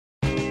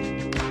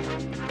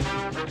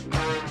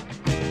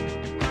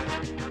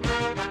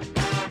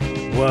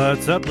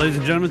What's up, ladies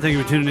and gentlemen? Thank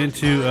you for tuning in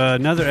to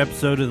another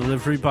episode of the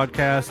Live Free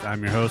Podcast.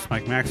 I'm your host,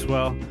 Mike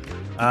Maxwell.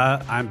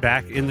 I'm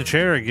back in the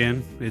chair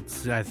again.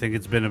 I think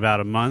it's been about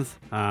a month.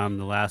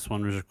 The last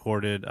one was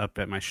recorded up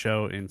at my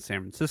show in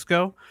San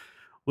Francisco,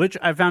 which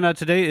I found out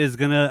today is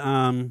going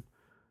to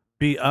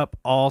be up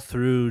all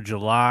through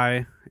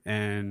July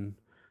and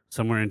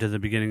somewhere into the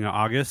beginning of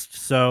August.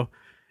 So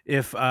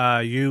if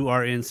you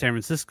are in San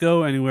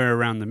Francisco, anywhere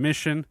around the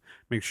Mission,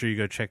 make sure you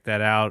go check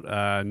that out.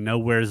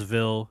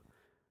 Nowheresville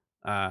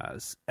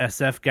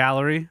SF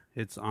Gallery.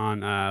 It's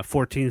on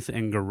 14th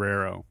and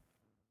Guerrero.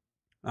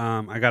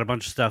 I got a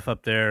bunch of stuff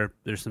up there.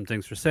 There's some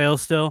things for sale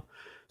still.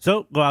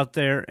 So go out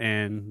there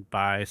and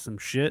buy some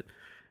shit.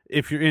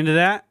 If you're into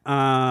that,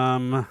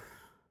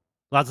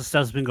 lots of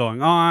stuff's been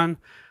going on.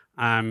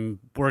 I'm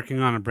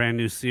working on a brand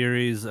new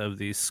series of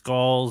these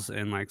skulls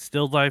and like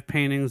still life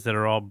paintings that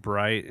are all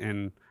bright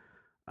and,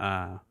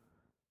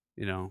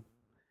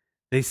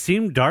 they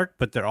seem dark,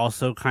 but they're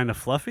also kind of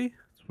fluffy.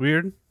 It's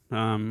weird.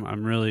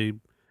 I'm really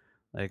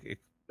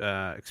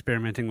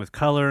experimenting with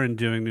color and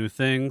doing new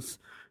things.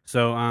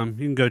 So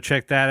you can go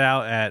check that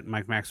out at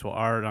Mike Maxwell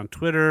Art on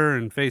Twitter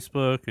and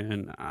Facebook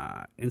and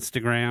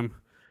Instagram. You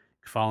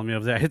can follow me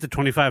over there. I hit the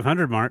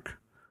 2,500 mark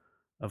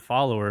of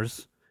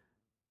followers.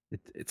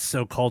 It's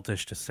so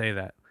cultish to say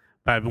that.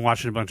 But I've been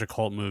watching a bunch of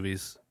cult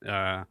movies,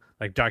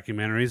 like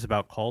documentaries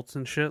about cults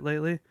and shit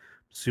lately.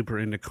 Super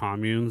into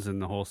communes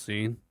and the whole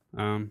scene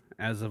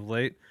as of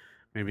late.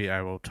 Maybe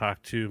I will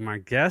talk to my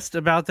guest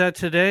about that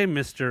today.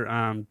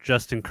 Mr.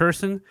 Justin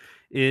Kurson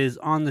is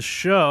on the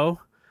show.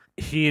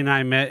 He and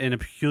I met in a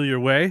peculiar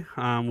way.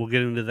 We'll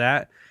get into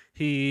that.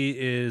 He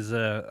is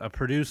a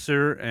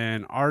producer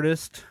and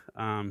artist,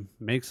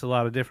 makes a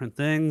lot of different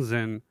things,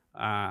 and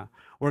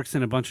works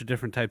in a bunch of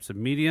different types of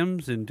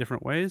mediums in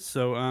different ways.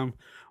 So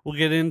we'll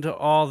get into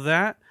all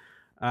that.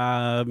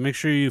 Make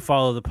sure you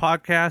follow the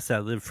podcast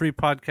at Live Free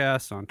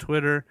Podcast on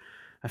Twitter.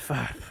 I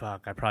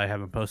probably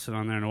haven't posted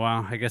on there in a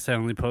while. I guess I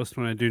only post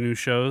when I do new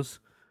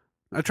shows.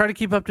 I try to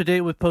keep up to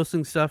date with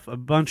posting stuff. A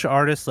bunch of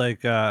artists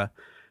like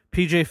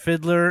PJ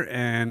Fiddler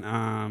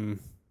and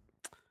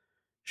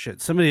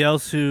somebody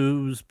else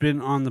who's been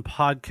on the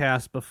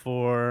podcast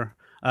before,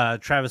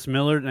 Travis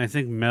Millard, and I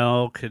think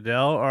Mel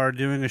Cadell are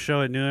doing a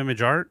show at New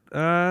Image Art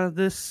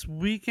this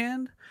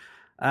weekend.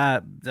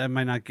 I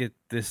might not get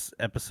this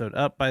episode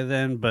up by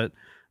then, but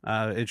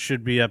it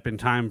should be up in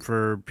time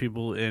for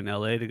people in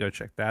LA to go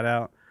check that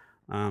out.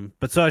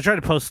 But so I try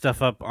to post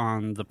stuff up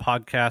on the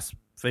podcast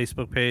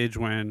Facebook page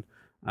when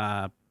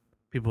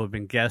people have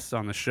been guests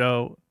on the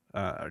show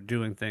are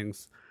doing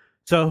things.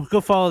 So go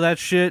follow that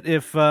shit.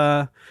 If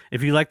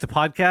you like the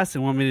podcast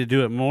and want me to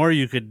do it more,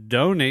 you could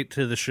donate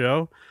to the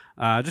show.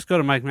 Just go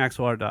to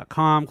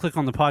MikeMaxwellArt.com, click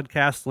on the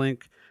podcast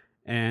link,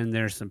 and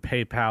there's some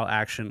PayPal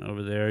action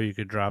over there. You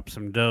could drop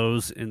some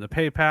doughs in the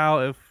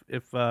PayPal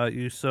if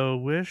you so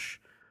wish.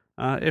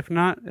 If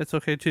not, it's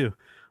okay too.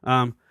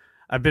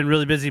 I've been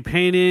really busy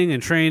painting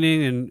and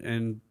training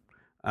and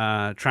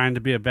trying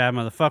to be a bad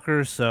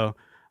motherfucker. So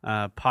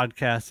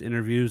podcast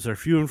interviews are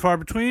few and far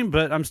between,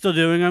 but I'm still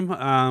doing them.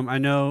 I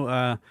know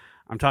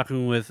I'm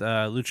talking with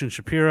Lucien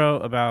Shapiro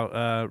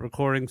about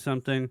recording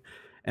something,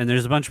 and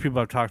there's a bunch of people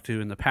I've talked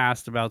to in the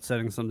past about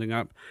setting something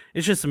up.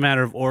 It's just a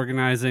matter of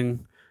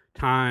organizing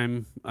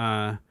time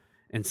and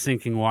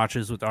syncing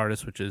watches with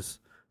artists, which is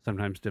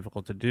sometimes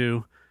difficult to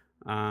do.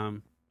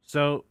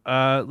 So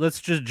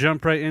let's just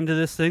jump right into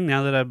this thing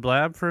now that I've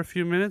blabbed for a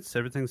few minutes.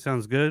 Everything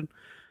sounds good.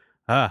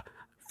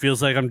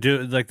 Feels like I'm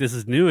doing like this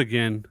is new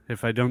again.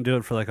 If I don't do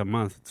it for like a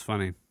month, it's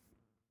funny.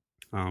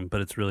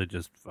 But it's really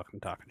just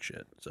fucking talking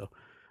shit. So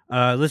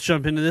let's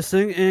jump into this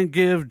thing and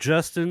give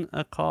Justin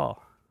a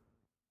call.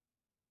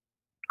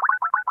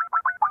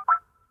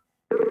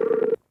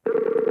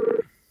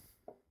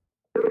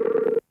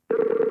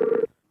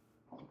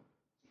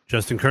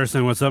 Justin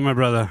Kurson, what's up, my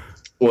brother?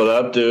 What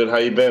up, dude? How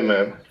you been,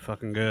 man?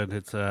 Fucking good.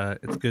 It's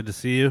good to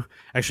see you.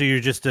 Actually, you're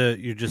just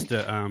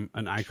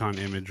an icon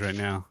image right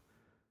now.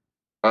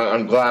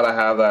 I'm glad I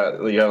have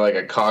that. You have like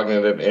a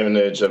cognitive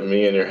image of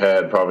me in your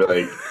head,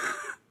 probably like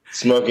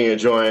smoking a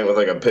joint with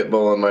like a pit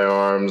bull in my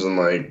arms and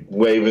like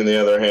waving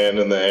the other hand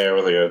in the air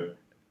with like a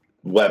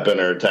weapon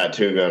or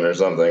tattoo gun or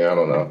something. I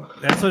don't know.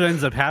 That's what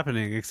ends up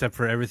happening, except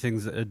for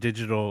everything's a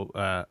digital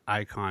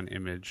icon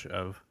image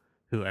of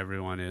who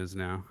everyone is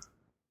now.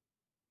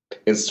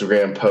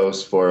 Instagram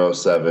post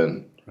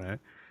 407. Right. Do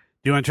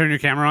you want to turn your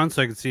camera on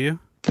so I can see you?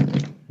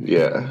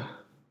 Yeah.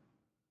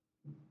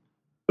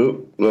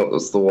 Oop, no,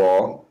 that's the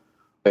wall.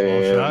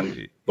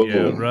 And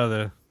yeah,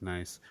 brother.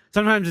 Nice.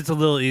 Sometimes it's a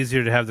little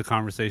easier to have the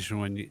conversation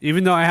when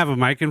even though I have a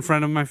mic in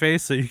front of my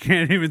face, so you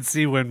can't even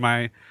see when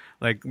my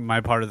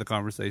part of the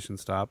conversation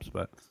stops.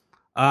 But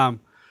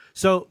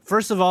so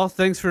first of all,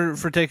 thanks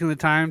for taking the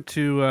time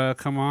to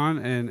come on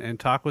and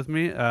talk with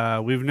me.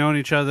 We've known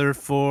each other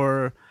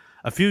for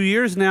a few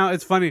years now.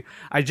 It's funny.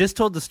 I just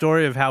told the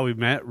story of how we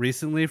met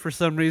recently for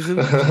some reason.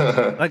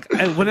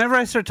 Whenever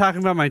I start talking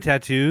about my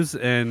tattoos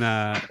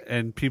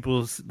and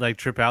people like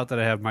trip out that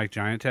I have Mike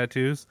Giant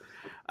tattoos,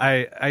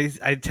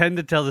 I tend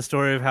to tell the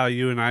story of how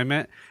you and I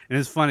met, and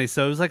it's funny.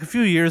 So it was like a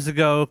few years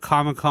ago,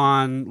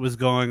 Comic-Con was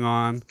going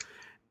on,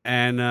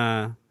 and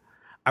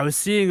I was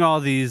seeing all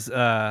these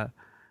TOTT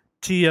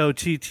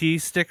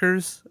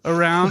stickers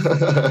around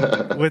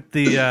with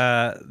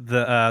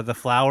the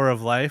flower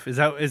of life. Is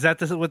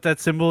that what that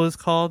symbol is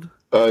called?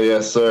 Oh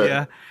yes, sir.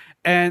 Yeah.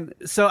 And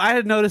so I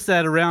had noticed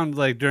that around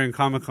like during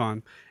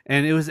Comic-Con,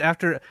 and it was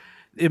after.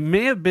 It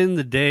may have been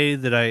the day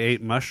that I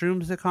ate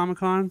mushrooms at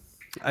Comic-Con.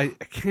 I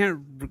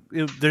can't.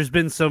 There's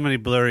been so many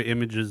blurry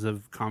images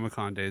of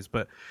Comic-Con days,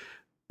 but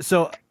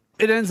so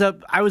it ends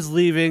up. I was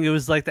leaving. It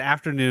was like the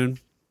afternoon,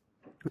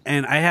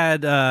 and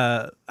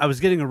I was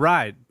getting a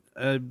ride.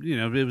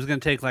 It was going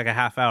to take like a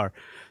half hour.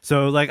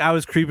 So like I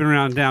was creeping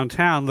around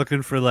downtown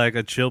looking for like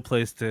a chill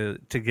place to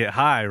get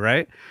high,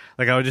 right?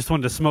 Like I just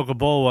wanted to smoke a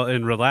bowl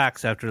and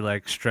relax after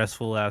like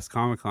stressful ass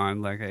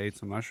Comic-Con. Like I ate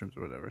some mushrooms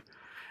or whatever.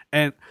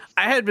 And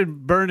I had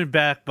been burning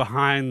back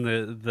behind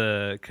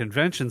the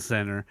convention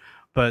center,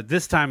 but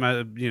this time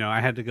I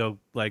had to go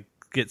like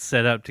get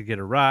set up to get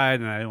a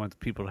ride, and I didn't want the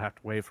people to have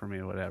to wait for me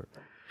or whatever.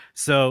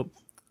 So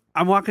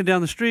I'm walking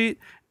down the street,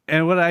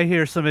 and what I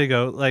hear somebody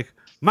go like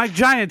Mike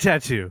Giant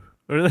tattoo,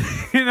 or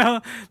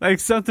like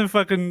something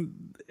fucking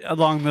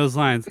along those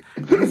lines.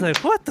 I was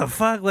like, what the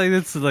fuck? Like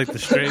it's like the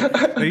straight.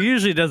 It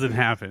usually doesn't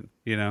happen,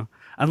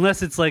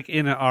 unless it's like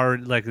in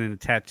a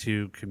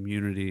tattoo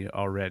community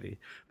already.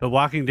 But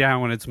walking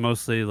down when it's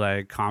mostly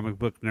like comic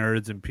book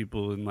nerds and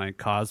people in like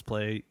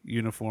cosplay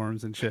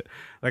uniforms and shit,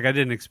 like I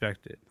didn't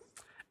expect it.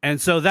 And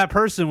so that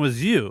person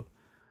was you,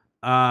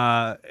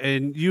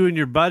 and you and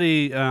your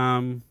buddy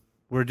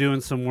were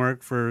doing some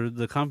work for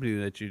the company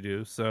that you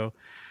do. So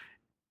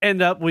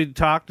we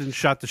talked and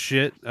shot the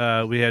shit.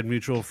 We had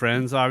mutual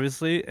friends,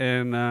 obviously,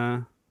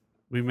 and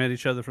we met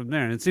each other from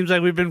there. And it seems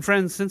like we've been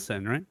friends since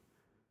then, right?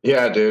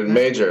 Yeah, dude,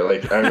 major.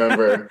 Like I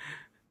remember,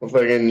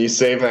 fucking, you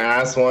saved my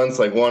ass once.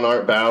 Like one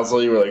Art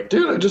Basel, you were like,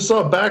 dude, I just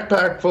saw a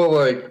backpack full of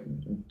like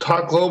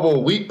Talk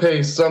Global wheat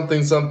paste something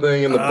in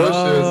the bushes,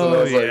 and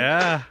I was like,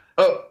 yeah.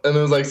 Oh, and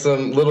it was like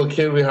some little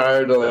kid we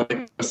hired to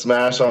like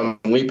smash on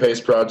wheat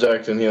paste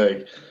project, and he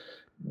like,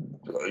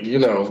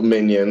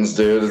 minions,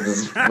 dude. This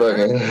is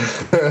fucking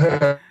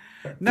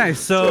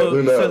nice.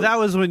 So that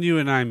was when you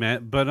and I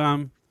met, but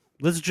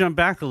let's jump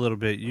back a little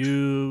bit.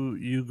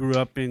 You grew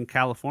up in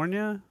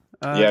California?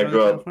 Yeah, I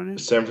grew up in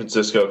San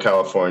Francisco,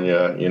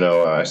 California.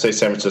 I say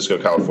San Francisco,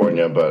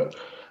 California, but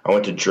I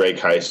went to Drake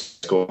High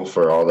School.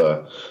 For all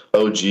the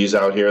OGs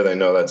out here, they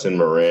know that's in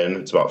Marin.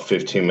 It's about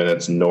 15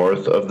 minutes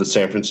north of the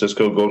San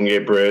Francisco Golden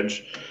Gate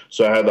Bridge.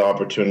 So I had the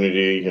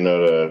opportunity,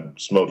 to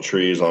smoke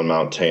trees on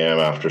Mount Tam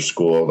after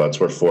school. That's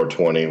where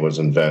 420 was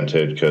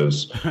invented,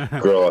 because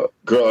girl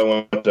I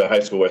went to high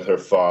school with, her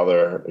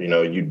father,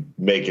 you'd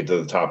make it to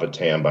the top of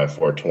Tam by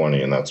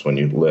 420, and that's when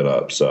you lit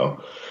up.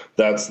 So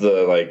that's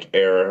the like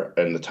era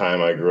and the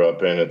time I grew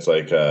up in. It's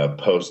like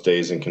post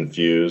Dazed and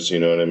Confused, you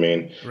know what I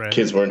mean? Right.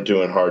 Kids weren't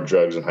doing hard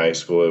drugs in high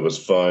school. It was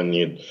fun.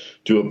 You'd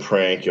do a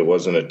prank. It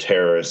wasn't a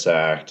terrorist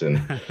act, and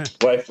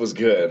life was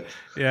good.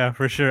 Yeah,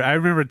 for sure. I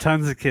remember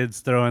tons of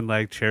kids throwing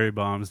like cherry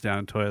bombs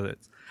down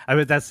toilets. I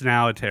bet that's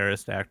now a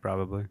terrorist act,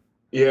 probably.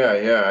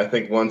 Yeah. I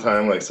think one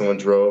time like someone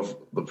drove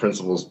the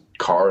principal's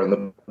car in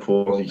the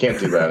pool. You can't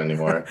do that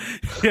anymore.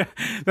 Yeah,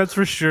 that's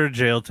for sure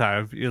jail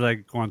time. You're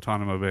like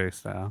Guantanamo Bay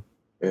style.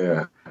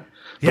 Yeah.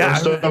 Yeah.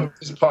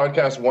 This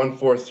podcast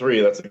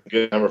 143. That's a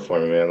good number for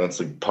me, man. That's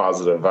a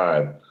positive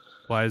vibe.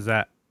 Why is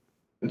that?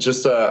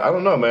 Just I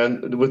don't know,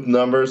 man. With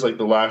numbers, like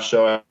the last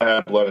show I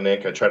had, Blood and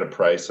Ink, I tried to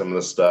price some of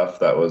the stuff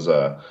that was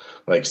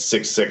like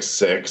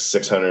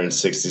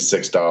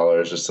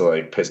 $666 just to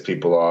like piss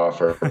people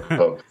off or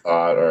poke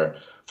thought, or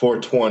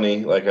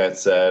 420, like I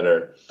said,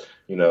 or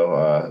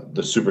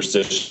the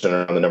superstition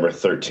around the number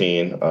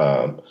 13.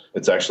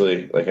 It's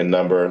actually like a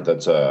number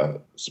that's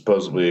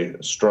supposedly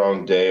a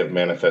strong day of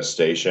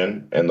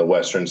manifestation, and the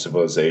Western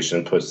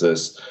civilization puts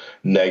this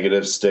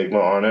negative stigma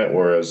on it,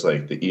 whereas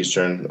like the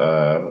Eastern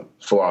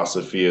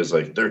philosophy is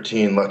like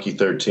 13, lucky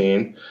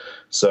 13.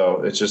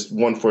 So it's just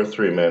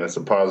 143, man. It's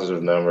a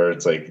positive number.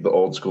 It's like the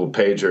old school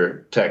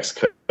pager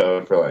text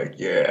code for like,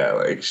 yeah,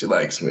 like she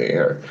likes me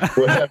or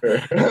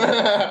whatever.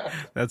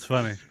 That's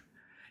funny.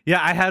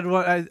 Yeah, I had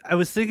one. I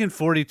was thinking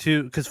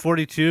 42, because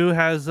 42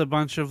 has a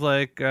bunch of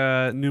like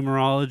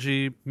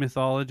numerology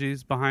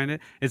mythologies behind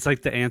it. It's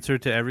like the answer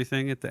to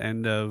everything at the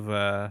end of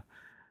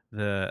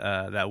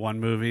that one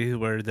movie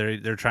where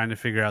they're trying to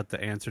figure out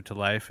the answer to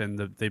life, and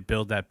they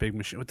build that big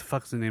machine. What the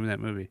fuck's the name of that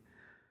movie?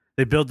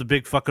 They build the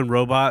big fucking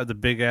robot, the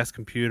big ass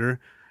computer,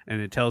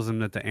 and it tells them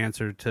that the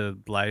answer to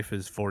life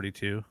is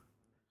 42.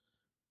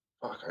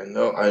 Fuck, I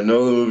know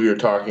the movie you're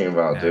talking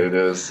about, Yeah.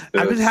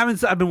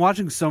 dude. I've been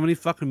watching so many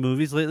fucking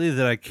movies lately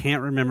that I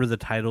can't remember the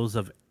titles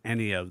of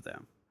any of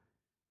them.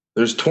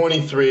 There's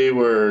 23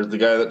 where the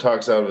guy that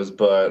talks out of his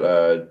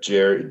butt,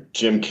 Jim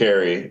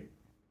Carrey,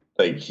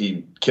 like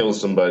he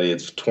kills somebody.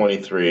 It's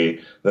 23.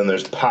 Then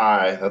there's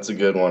Pi. That's a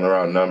good one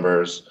around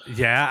numbers.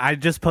 Yeah, I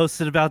just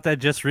posted about that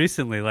just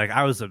recently. Like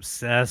I was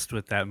obsessed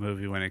with that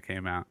movie when it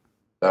came out.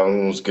 That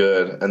one was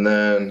good. And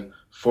then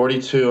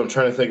 42. I'm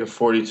trying to think of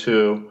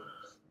 42.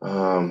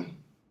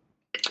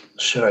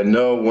 Shit, I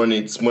know when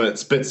it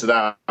spits it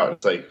out,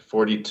 it's like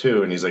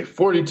 42, and he's like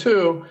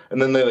 42, and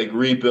then they like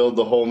rebuild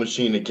the whole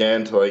machine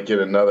again to like get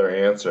another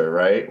answer,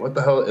 right? What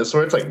the hell? It's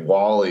like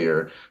Wall-E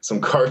or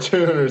some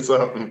cartoon or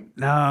something.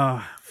 No,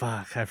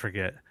 fuck, I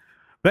forget.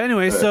 But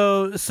anyway,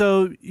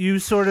 so you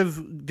sort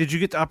of did you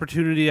get the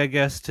opportunity, I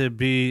guess, to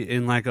be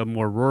in like a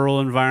more rural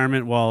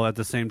environment while at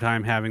the same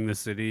time having the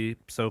city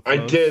so close?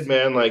 I did,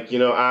 man. Like,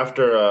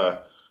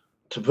 after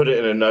to put it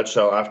in a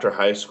nutshell, after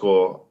high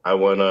school, I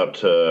went up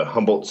to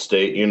Humboldt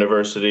State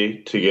University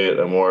to get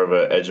a more of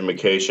an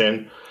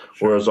education,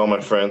 whereas all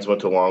my friends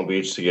went to Long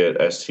Beach to get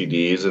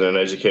STDs and an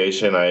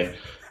education. I,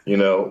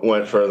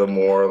 went for the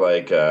more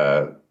like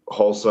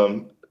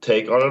wholesome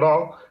take on it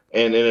all.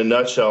 And in a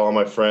nutshell, all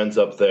my friends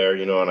up there,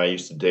 and I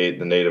used to date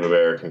the Native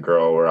American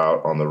girl. We're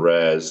out on the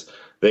res.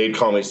 They'd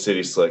call me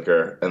City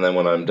Slicker. And then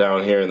when I'm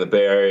down here in the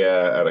Bay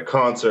Area at a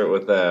concert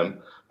with them,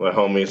 my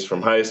homies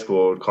from high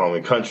school would call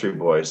me Country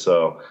Boy.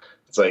 So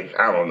it's like,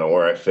 I don't know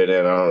where I fit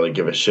in. I don't really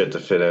give a shit to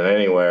fit in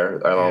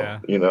anywhere. I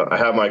don't, I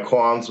have my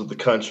qualms with the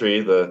country.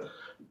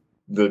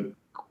 The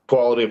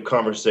quality of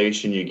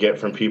conversation you get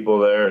from people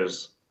there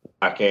is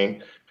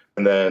lacking.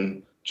 And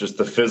then just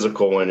the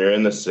physical when you're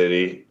in the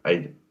city,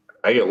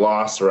 I get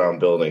lost around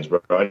buildings,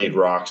 bro. I need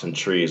rocks and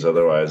trees.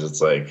 Otherwise,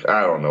 it's like,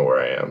 I don't know where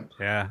I am.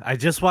 Yeah. I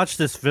just watched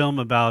this film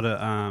about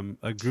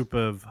a group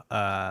of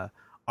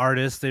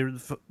artists. They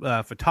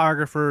were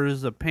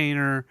photographers, a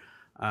painter,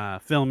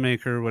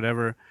 filmmaker,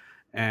 whatever.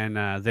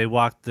 And they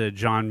walked the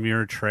John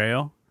Muir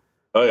Trail.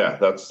 Oh, yeah.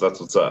 That's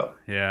what's up.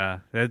 Yeah.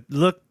 It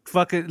looked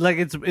fucking like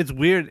it's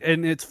weird.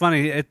 And it's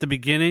funny. At the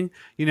beginning,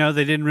 they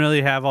didn't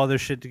really have all their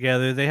shit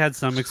together. They had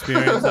some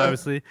experience,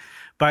 obviously.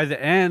 By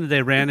the end,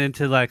 they ran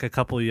into like a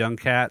couple of young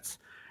cats,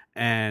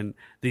 and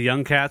the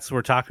young cats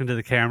were talking to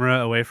the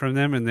camera away from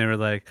them, and they were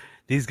like,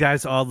 these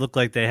guys all look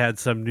like they had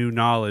some new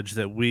knowledge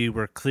that we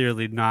were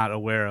clearly not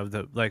aware of,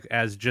 that like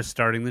as just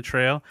starting the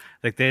trail.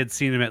 Like they had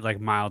seen him at like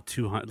mile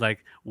 200,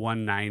 like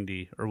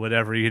 190 or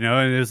whatever, and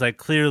it was like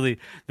clearly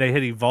they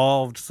had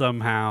evolved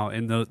somehow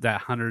in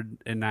that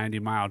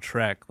 190-mile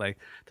trek, like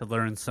to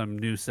learn some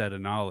new set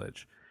of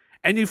knowledge.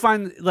 And you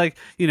find like,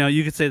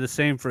 you could say the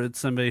same for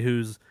somebody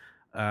who's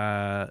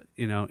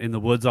in the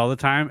woods all the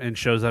time and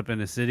shows up in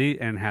a city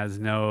and has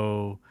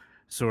no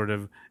sort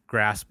of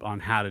grasp on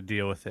how to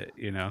deal with it,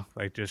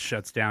 like just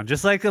shuts down,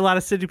 just like a lot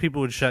of city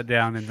people would shut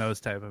down in those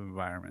type of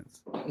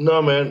environments.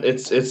 No, man,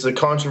 it's a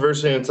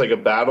controversy, and it's like a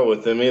battle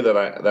within me that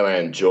I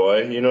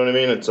enjoy. You know what I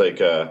mean? It's like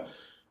the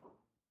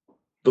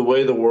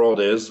way the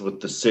world is with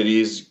the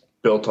cities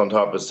built on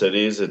top of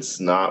cities.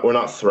 We're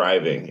not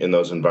thriving in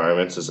those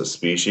environments as a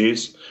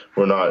species.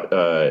 We're not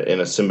in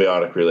a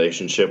symbiotic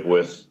relationship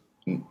with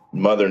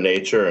Mother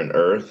Nature and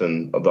Earth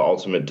and the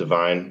ultimate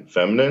divine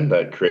feminine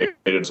that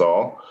created us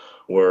all.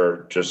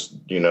 We're just,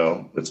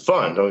 it's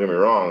fun. Don't get me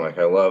wrong. Like,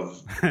 I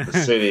love the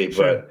city,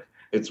 sure. But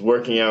it's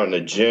working out in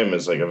a gym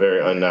is like a very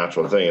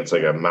unnatural thing. It's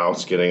like a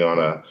mouse getting on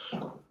a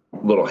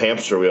little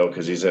hamster wheel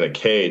because he's in a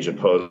cage,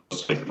 opposed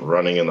to like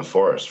running in the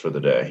forest for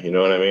the day. You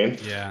know what I mean?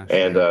 Yeah.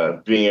 Sure.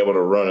 And being able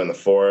to run in the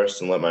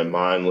forest and let my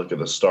mind look at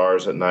the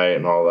stars at night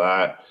and all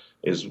that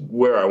is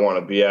where I want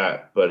to be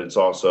at. But it's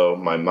also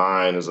my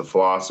mind as a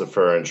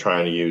philosopher and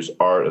trying to use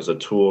art as a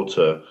tool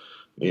to,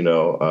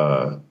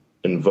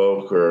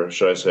 invoke, or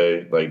should I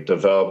say, like,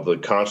 develop the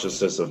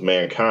consciousness of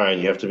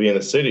mankind. You have to be in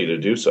the city to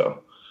do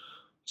so.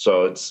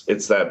 So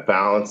it's that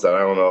balance that I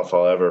don't know if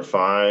I'll ever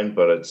find,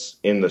 but it's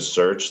in the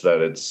search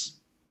that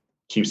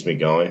keeps me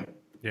going.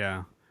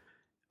 Yeah.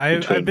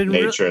 I've been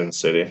nature and the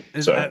city.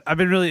 I've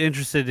been really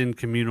interested in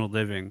communal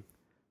living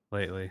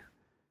lately.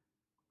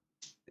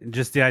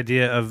 Just the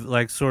idea of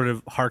like sort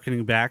of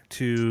hearkening back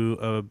to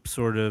a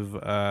sort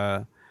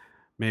of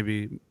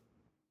maybe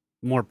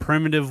more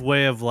primitive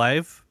way of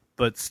life,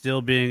 but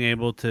still being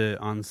able to,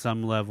 on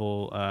some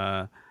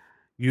level,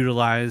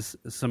 utilize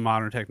some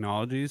modern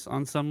technologies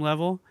on some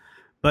level.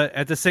 But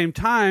at the same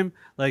time,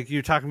 like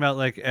you're talking about,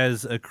 like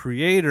as a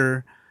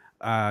creator,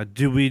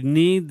 do we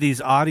need these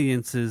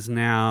audiences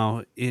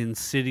now in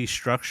city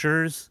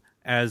structures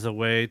as a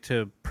way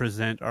to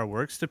present our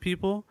works to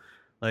people?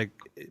 Like,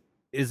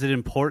 is it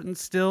important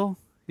still?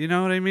 You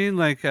know what I mean?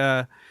 Like,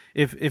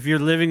 if you're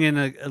living in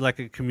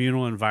a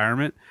communal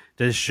environment,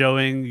 does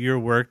showing your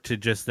work to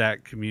just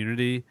that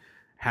community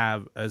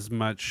have as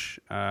much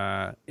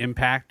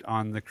impact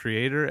on the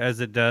creator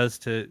as it does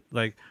to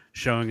like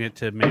showing it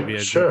to maybe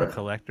a group of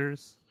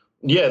collectors?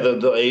 Yeah,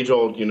 the age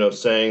old,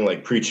 saying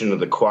like preaching to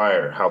the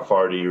choir. How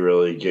far do you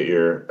really get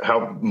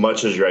how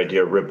much does your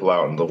idea ripple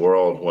out in the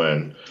world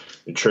when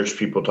church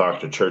people talk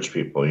to church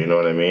people? You know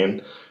what I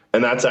mean?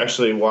 And that's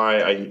actually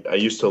why I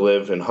used to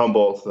live in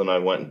Humboldt, then I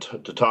went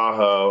to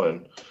Tahoe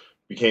and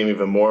became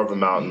even more of a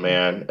mountain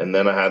man. And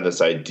then I had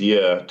this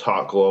idea,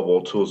 Talk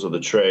Global Tools of the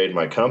Trade,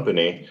 my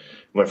company.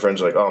 My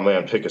friends were like, oh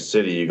man, pick a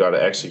city, you got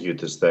to execute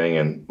this thing.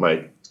 And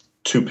my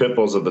two pit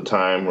bulls at the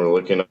time were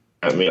looking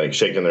at me like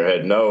shaking their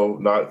head. No,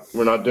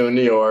 we're not doing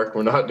New York.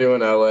 We're not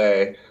doing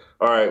LA.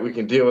 all right, we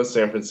can deal with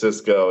San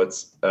Francisco.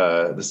 It's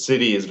the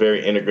city is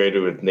very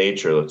integrated with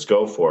nature. Let's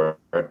go for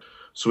it.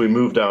 So we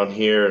moved down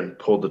here and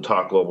pulled the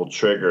Talk Global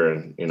trigger,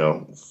 and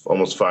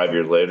almost 5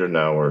 years later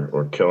now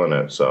we're killing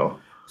it. So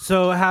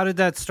how did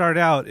that start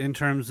out in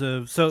terms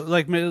of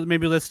like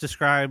maybe let's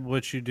describe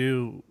what you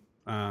do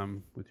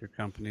with your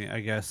company.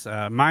 I guess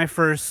my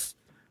first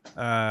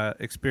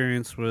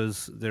experience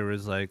was there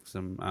was like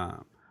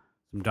some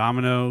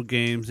domino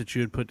games that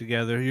you had put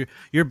together.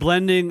 You're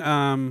blending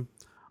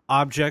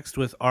objects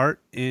with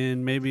art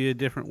in maybe a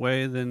different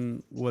way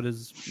than what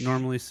is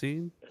normally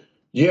seen.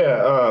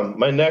 Yeah,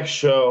 my next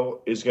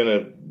show is going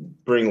to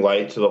bring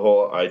light to the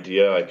whole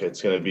idea. Like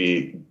it's going to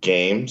be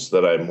games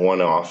that I'm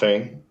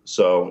one-offing.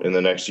 So in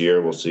the next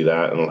year, we'll see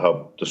that, and it'll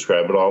help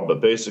describe it all. But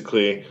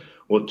basically,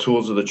 what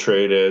Tools of the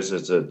Trade is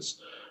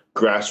it's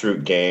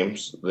grassroots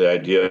games. The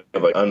idea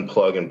of like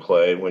unplug and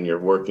play when you're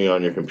working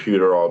on your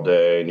computer all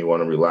day and you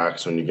want to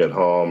relax when you get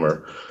home,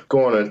 or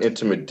go on an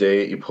intimate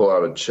date. You pull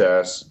out a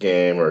chess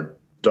game or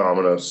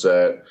domino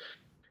set,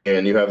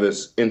 and you have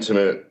this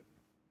intimate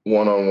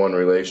one-on-one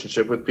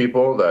relationship with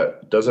people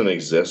that doesn't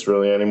exist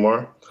really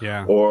anymore.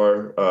 Yeah.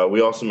 Or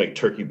we also make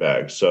turkey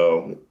bags.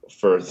 So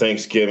for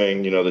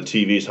Thanksgiving, the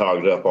TV's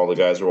hogged up. All the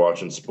guys are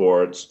watching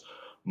sports.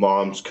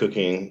 Mom's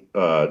cooking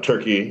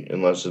turkey,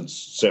 unless it's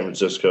San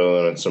Francisco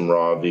and it's some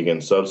raw vegan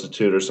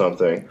substitute or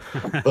something.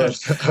 But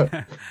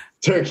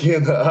turkey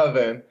in the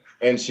oven,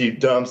 and she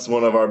dumps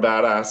one of our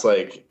badass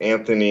like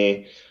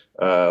Anthony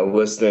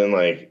Liston,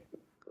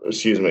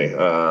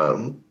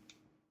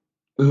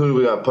 who do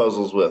we got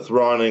puzzles with?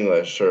 Ron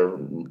English or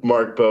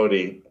Mark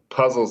Bodie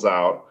puzzles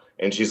out,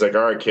 and she's like,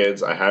 all right,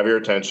 kids, I have your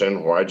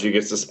attention. Why'd you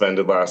get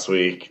suspended last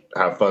week?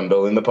 Have fun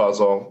building the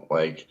puzzle.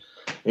 Like,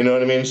 you know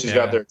what I mean? She's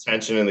got their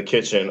attention in the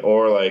kitchen.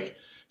 Or like,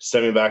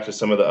 send me back to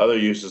some of the other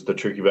uses the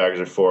turkey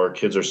bags are for.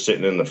 Kids are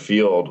sitting in the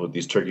field with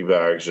these turkey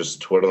bags, just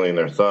twiddling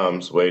their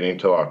thumbs, waiting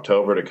till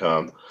October to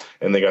come.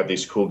 And they got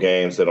these cool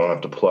games they don't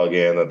have to plug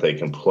in that they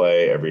can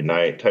play every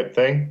night type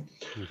thing.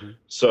 Mm-hmm.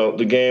 So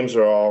the games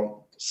are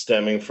all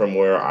stemming from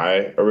where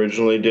I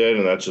originally did,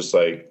 and that's just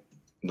like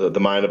the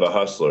mind of a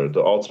hustler.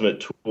 The ultimate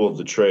tool of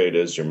the trade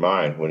is your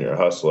mind when you're a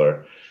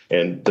hustler.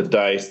 And the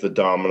dice, the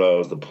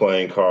dominoes, the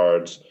playing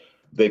cards,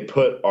 they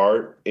put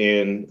art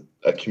in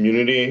a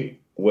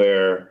community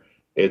where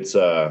it's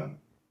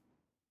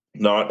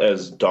not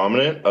as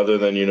dominant other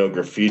than,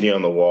 graffiti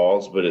on the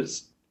walls, but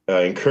it's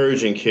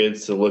encouraging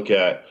kids to look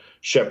at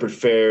Shepard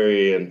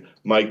Fairey and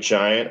Mike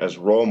Giant as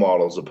role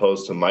models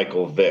opposed to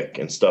Michael Vick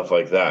and stuff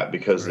like that,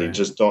 because they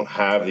just don't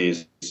have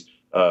these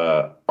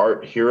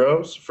art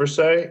heroes, per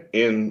se,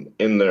 in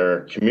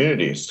their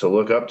communities to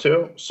look up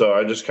to. So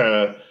I just kind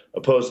of,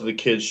 opposed to the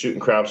kids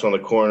shooting craps on the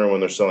corner when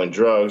they're selling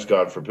drugs,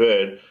 God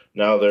forbid,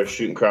 now they're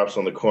shooting craps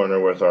on the corner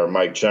with our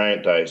Mike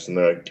Giant dice, and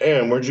they're like,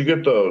 damn, where'd you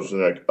get those? And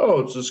they're like,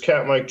 oh, it's this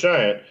cat Mike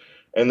Giant.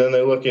 And then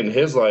they look into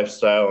his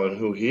lifestyle and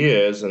who he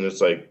is, and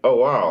it's like, oh,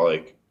 wow,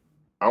 like,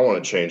 I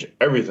want to change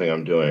everything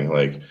I'm doing,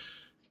 like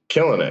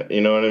killing it. You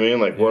know what I mean?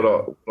 Like what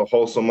a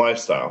wholesome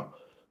lifestyle.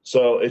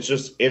 So it's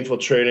just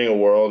infiltrating a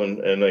world,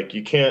 and like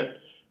you can't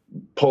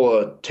pull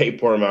a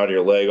tapeworm out of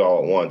your leg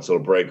all at once. It'll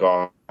break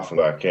off and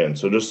back in.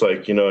 So just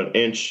like, an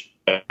inch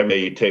every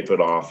day, you tape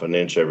it off an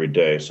inch every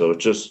day. So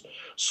it's just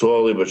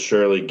slowly but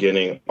surely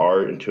getting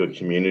art into a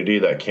community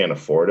that can't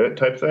afford it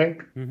type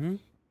thing. Mm-hmm.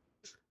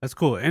 That's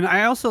cool. And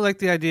I also like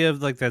the idea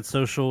of like that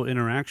social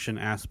interaction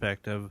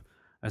aspect of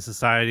a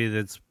society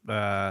that's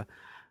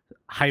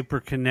hyper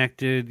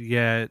connected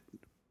yet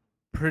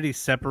pretty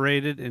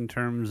separated in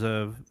terms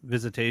of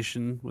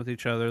visitation with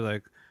each other.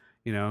 Like,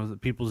 the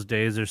people's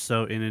days are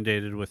so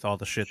inundated with all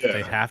the shit that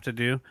they have to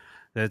do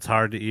that it's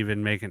hard to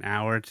even make an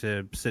hour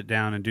to sit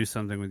down and do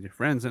something with your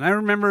friends. And I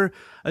remember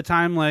a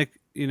time like,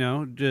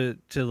 to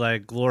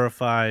like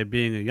glorify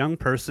being a young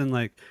person,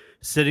 like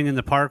sitting in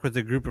the park with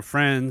a group of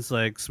friends,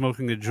 like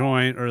smoking a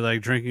joint or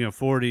like drinking a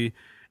 40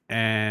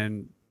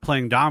 and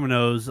playing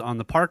dominoes on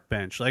the park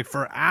bench, like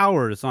for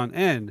hours on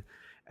end.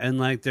 And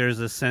like, there's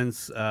a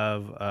sense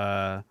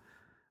of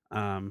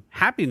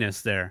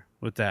happiness there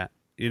with that.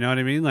 You know what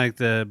I mean? Like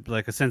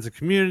a sense of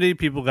community.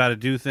 People got to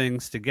do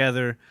things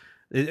together,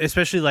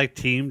 especially like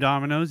team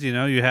dominoes.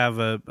 You have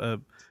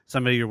a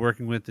somebody you're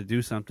working with to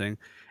do something,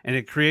 and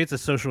it creates a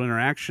social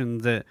interaction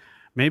that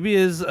maybe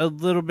is a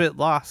little bit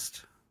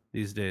lost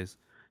these days.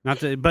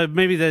 But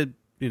maybe that,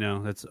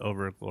 that's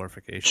over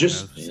glorification.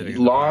 Just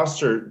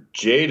lost or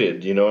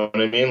jaded, you know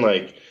what I mean?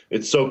 Like,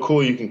 it's so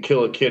cool you can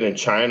kill a kid in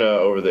China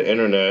over the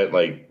internet,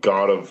 like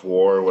God of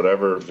War,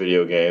 whatever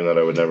video game that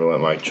I would never let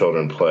my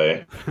children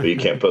play. But you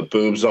can't put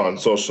boobs on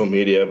social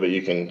media, but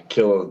you can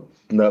kill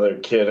another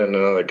kid in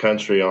another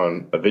country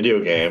on a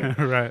video game.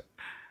 Right.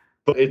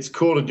 But it's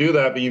cool to do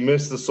that, but you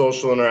miss the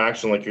social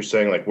interaction, like you're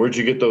saying, like, where'd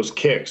you get those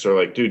kicks? Or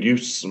like, dude, you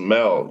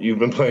smell. You've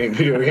been playing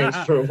video games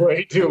for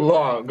way too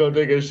long. Go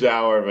take a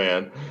shower,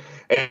 man.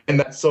 And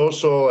that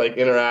social like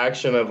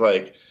interaction of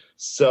like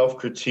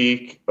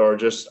self-critique or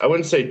just, I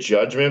wouldn't say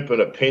judgment,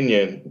 but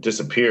opinion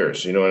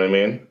disappears. You know what I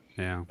mean?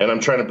 Yeah. And I'm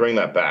trying to bring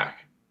that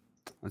back.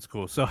 That's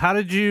cool. So how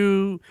did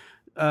you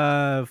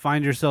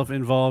find yourself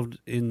involved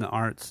in the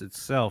arts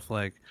itself?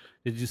 Like,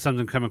 did you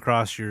something come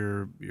across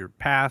your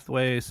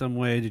pathway some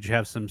way? Did you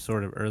have some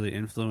sort of early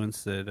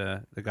influence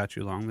that got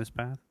you along this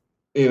path?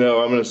 I'm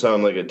going to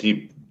sound like a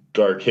deep,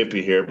 dark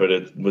hippie here, but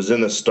it was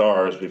in the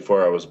stars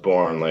before I was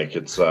born. Like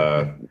it's,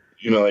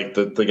 like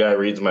the guy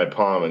reads my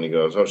palm and he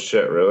goes, "Oh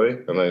shit, really?"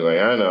 And I'm like,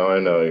 I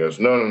know. He goes,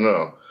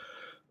 No.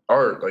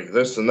 Art, like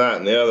this and that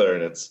and the other.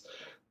 And it's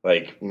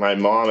like my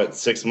mom at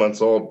 6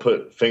 months old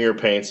put finger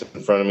paints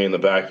in front of me in the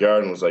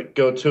backyard and was like,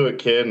 "Go to it,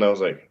 kid." And I was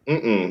like,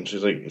 "Mm-mm."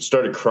 She's like,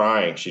 started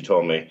crying, she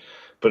told me.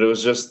 But it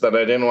was just that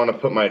I didn't want to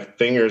put my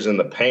fingers in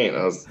the paint.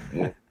 I was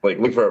like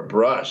looking for a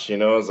brush, I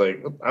was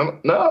like,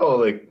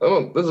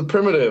 this is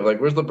primitive. Like,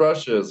 where's the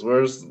brushes?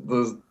 Where's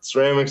the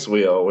ceramics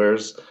wheel?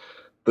 Where's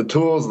the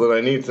tools that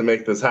I need to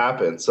make this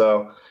happen?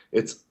 So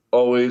it's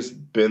always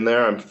been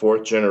there. I'm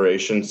fourth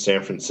generation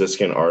San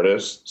Franciscan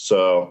artist.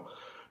 So,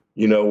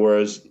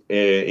 whereas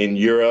in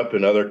Europe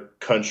and other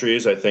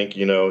countries, I think,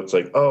 it's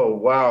like, oh,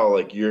 wow,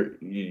 like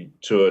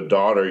to a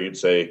daughter, you'd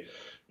say,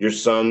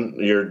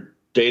 you're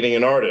dating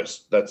an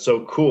artist. That's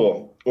so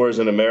cool. Whereas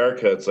in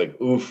America, it's like,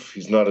 oof,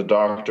 he's not a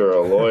doctor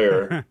or a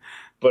lawyer.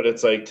 But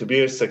it's like, to be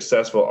a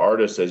successful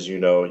artist, as you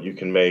know, you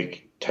can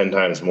make 10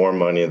 times more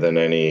money than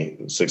any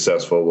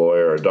successful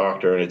lawyer or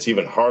doctor. And it's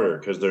even harder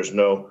because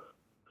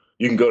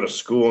you can go to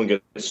school and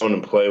get someone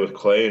and play with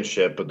clay and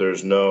shit, but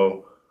there's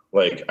no,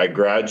 like, I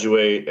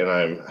graduate and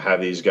I have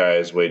these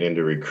guys waiting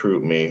to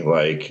recruit me,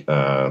 like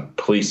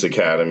police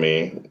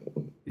academy.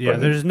 Yeah,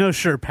 there's no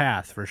sure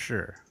path for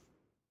sure.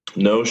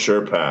 No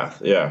sure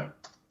path, yeah.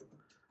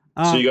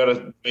 So you got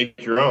to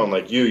make your own.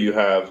 Like you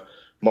have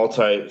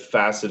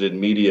multifaceted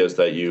medias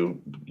that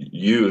you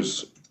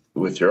use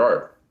with your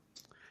art.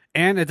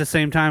 And at the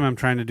same time, I'm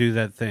trying to do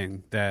that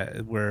thing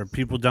where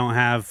people don't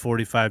have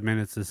 45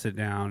 minutes to sit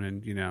down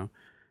and,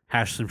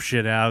 hash some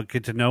shit out,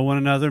 get to know one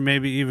another,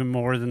 maybe even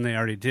more than they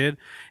already did.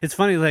 It's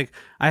funny, like,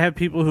 I have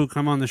people who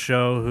come on the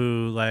show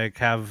who, like,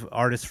 have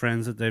artist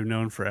friends that they've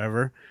known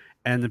forever.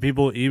 And the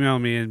people email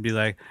me and be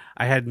like,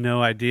 I had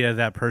no idea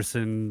that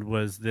person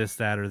was this,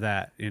 that, or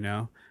that,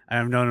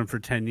 I've known him for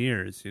 10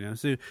 years,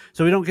 So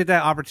we don't get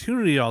that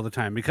opportunity all the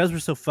time because we're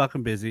so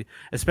fucking busy,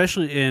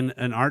 especially in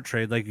an art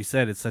trade. Like you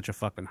said, it's such a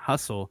fucking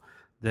hustle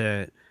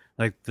that,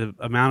 like, the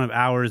amount of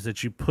hours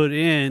that you put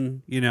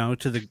in,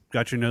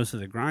 got your nose to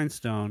the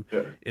grindstone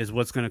is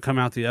what's going to come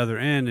out the other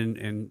end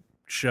and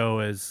show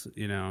as,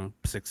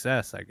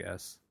 success, I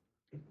guess.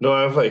 No,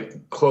 I have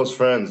like close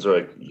friends. They're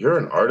like, "You're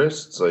an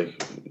artist?" It's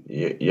like,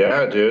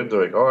 yeah, dude.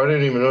 They're like, "Oh, I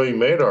didn't even know you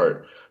made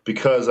art."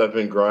 Because I've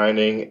been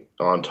grinding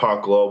on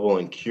Talk Global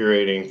and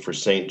curating for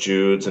St.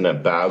 Jude's and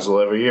at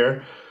Basel every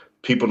year,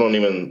 people don't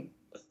even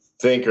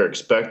think or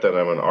expect that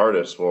I'm an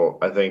artist. Well,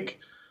 I think,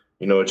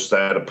 it's just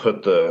I had to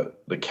put the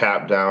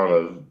cap down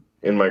of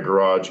in my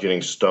garage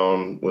getting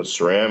stoned with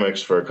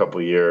ceramics for a couple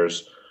of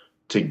years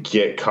to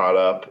get caught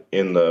up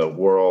in the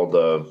world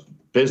of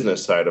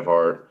business side of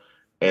art.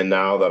 And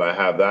now that I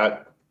have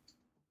that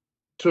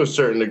to a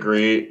certain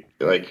degree,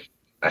 like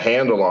a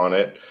handle on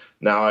it,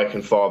 now I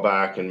can fall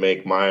back and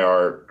make my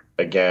art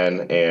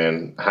again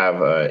and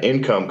have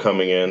income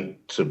coming in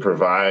to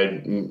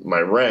provide my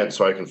rent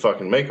so I can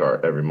fucking make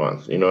art every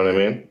month. You know what I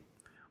mean?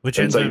 Which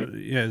ends up,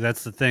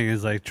 that's the thing,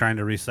 is like trying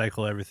to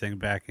recycle everything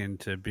back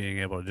into being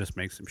able to just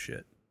make some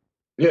shit.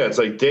 Yeah, it's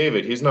like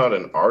David, he's not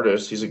an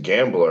artist, he's a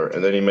gambler,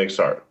 and then he makes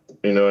art.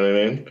 You know what I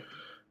mean?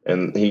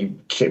 And he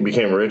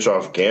became rich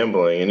off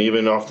gambling, and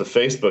even off the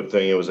Facebook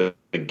thing, it was a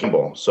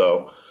gamble.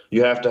 So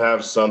you have to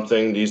have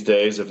something these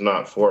days, if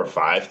not 4 or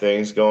 5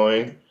 things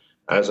going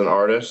as an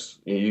artist.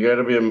 You got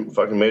to be a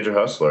fucking major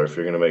hustler if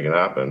you're going to make it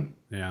happen.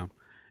 Yeah.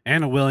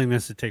 And a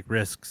willingness to take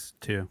risks,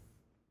 too.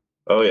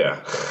 Oh,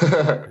 yeah.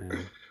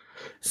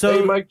 So,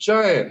 hey, Mike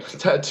Giant,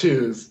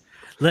 tattoos.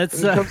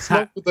 Let's come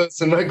smoke with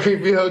us in my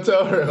creepy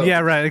hotel room.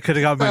 Yeah, right. I could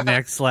have got my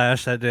neck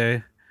slashed that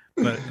day.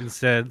 But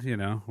instead,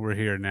 we're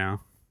here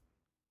now.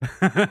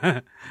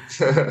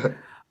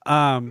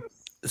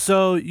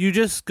 So you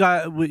just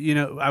got,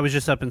 I was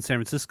just up in San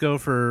Francisco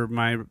for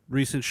my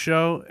recent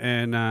show,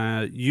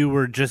 and you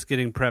were just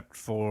getting prepped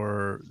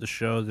for the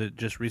show that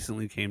just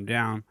recently came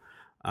down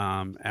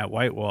at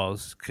White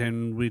Walls.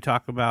 Can we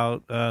talk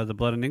about the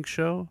Blood and Ink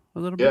show a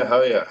little bit? Yeah,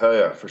 hell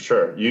yeah, for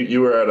sure.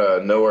 You were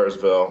at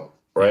Nowheresville,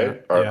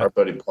 right? Yeah, our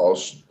buddy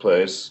Paul's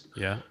place.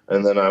 Yeah.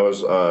 And then I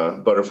was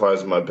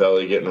butterflies in my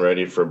belly getting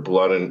ready for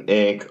Blood and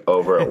Ink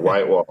over at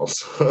White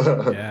Walls.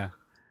 Yeah.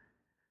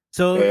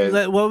 So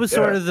what was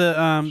sort of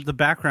the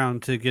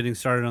background to getting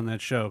started on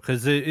that show?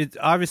 Because it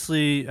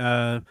obviously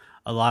a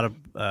lot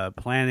of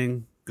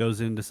planning goes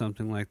into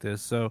something like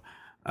this. So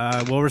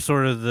what were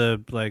sort of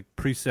the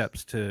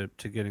precepts to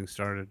getting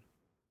started?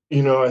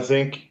 I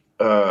think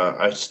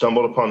I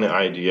stumbled upon the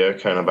idea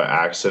kind of by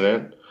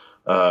accident.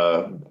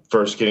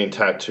 First getting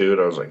tattooed,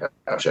 I was like,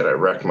 oh, shit, I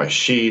wrecked my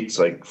sheets,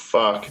 like,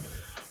 fuck.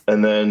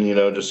 And then,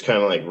 just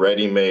kind of like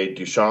ready-made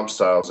Duchamp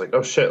style. I was like,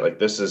 oh shit, like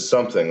this is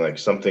something, like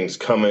something's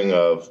coming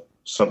of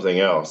something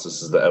else.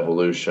 This is the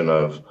evolution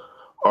of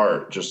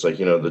art, just like,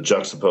 the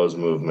juxtapose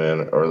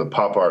movement or the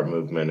pop art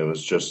movement. It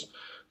was just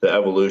the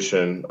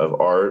evolution of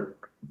art,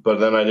 but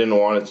then I didn't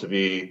want it to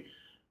be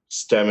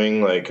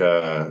stemming like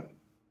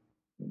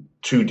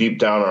too deep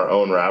down our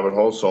own rabbit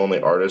hole, so only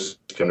artists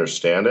can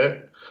understand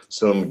it.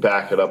 So then we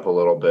back it up a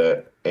little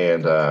bit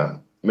and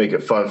make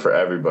it fun for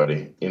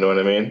everybody. You know what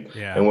I mean?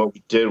 Yeah. And what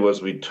we did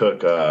was we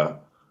took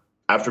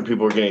after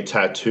people were getting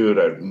tattooed,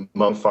 I'd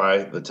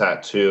mummify the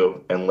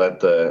tattoo and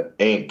let the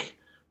ink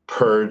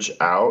purge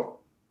out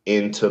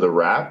into the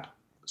wrap.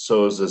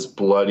 So it was this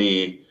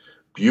bloody,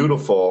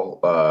 beautiful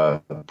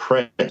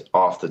print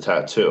off the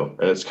tattoo.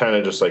 And it's kind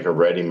of just like a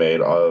ready-made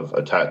of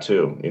a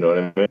tattoo. You know what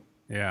I mean?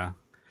 Yeah.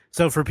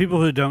 So for people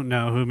who don't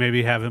know, who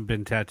maybe haven't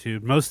been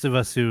tattooed, most of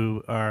us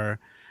who are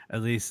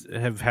at least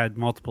have had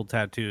multiple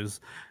tattoos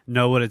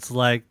know what it's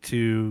like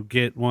to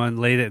get one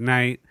late at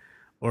night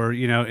or,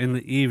 in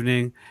the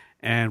evening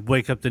and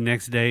wake up the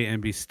next day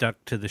and be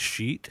stuck to the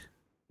sheet.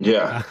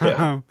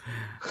 Yeah.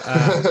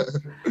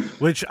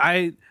 Which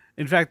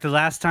in fact, the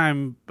last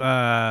time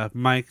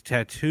Mike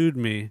tattooed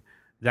me,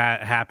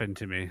 that happened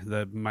to me.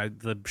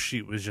 The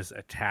sheet was just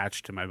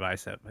attached to my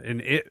bicep,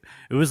 and it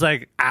was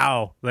like,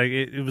 ow, like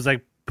it was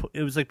like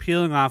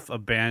peeling off a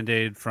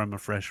Band-Aid from a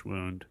fresh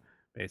wound,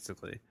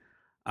 basically.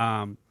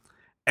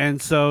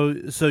 And so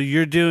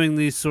you're doing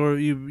these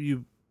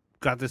you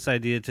got this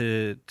idea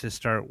to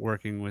start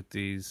working with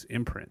these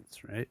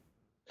imprints, right?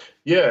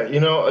 Yeah,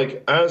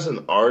 like as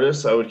an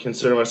artist, I would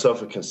consider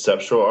myself a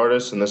conceptual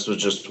artist, and this was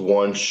just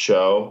one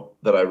show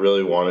that I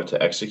really wanted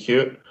to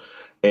execute.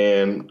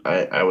 And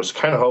I was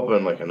kind of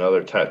hoping like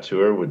another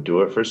tattooer would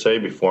do it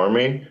before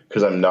me,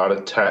 because I'm not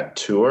a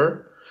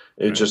tattooer.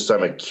 It's just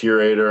I'm a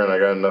curator, and I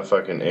got enough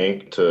fucking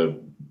ink to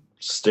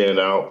stand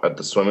out at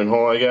the swimming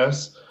hole, I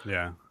guess.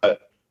 Yeah.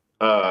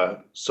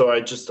 So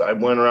I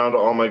went around to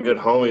all my good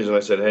homies and I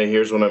said, hey,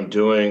 here's what I'm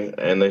doing.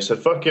 And they said,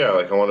 fuck yeah,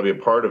 like I want to be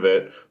a part of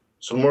it.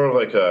 So more of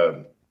like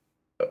a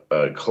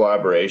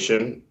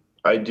collaboration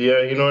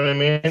idea, you know what I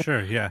mean?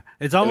 Sure, yeah.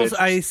 It's almost,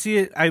 I see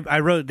it, I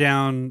wrote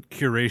down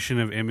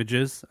curation of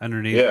images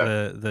underneath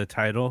the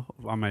title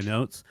on my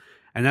notes.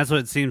 And that's what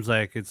it seems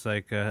like. It's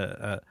like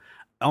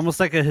almost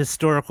like a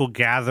historical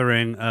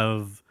gathering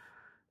of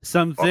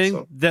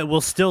something that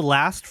will still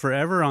last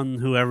forever on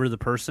whoever the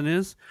person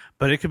is,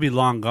 but it could be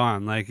long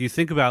gone. Like you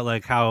think about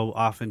like how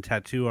often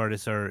tattoo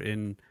artists are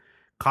in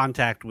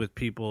contact with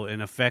people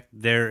and affect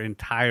their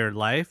entire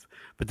life,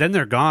 but then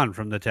they're gone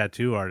from the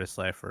tattoo artist's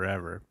life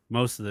forever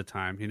most of the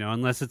time,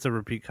 unless it's a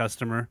repeat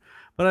customer.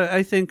 But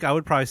I think I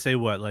would probably say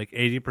like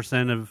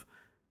 80% of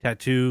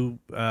tattoo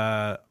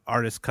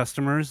artist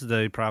customers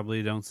they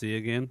probably don't see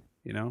again.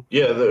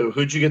 Yeah,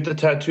 who'd you get the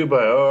tattoo by?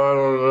 Oh, I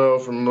don't know,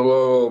 from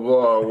blah blah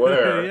blah.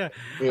 Where? Yeah,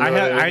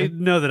 I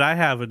know that I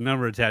have a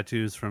number of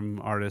tattoos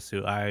from artists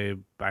who I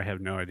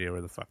have no idea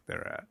where the fuck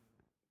they're at.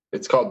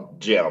 It's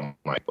called jail,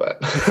 Mike. But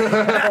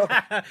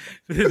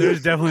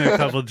there's definitely a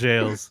couple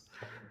jails.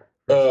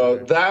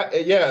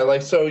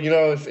 Like so,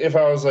 if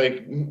I was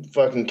like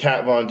fucking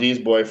Kat Von D's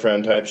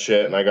boyfriend type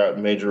shit, and I got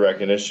major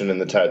recognition in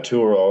the tattoo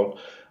world,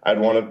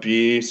 I'd want to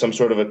be some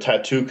sort of a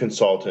tattoo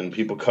consultant.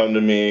 People come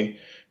to me.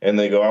 And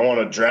they go, I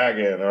want a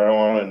dragon, or I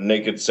want a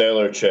naked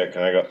sailor chick.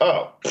 And I go,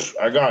 oh,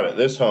 I got it.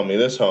 This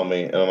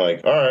homie. And I'm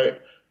like, all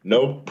right,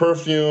 no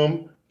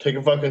perfume. Take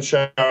a fucking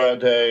shower that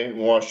day and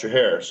wash your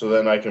hair. So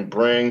then I can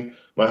bring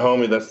my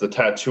homie that's the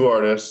tattoo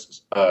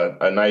artist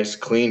a nice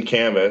clean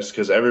canvas,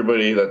 because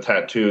everybody that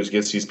tattoos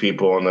gets these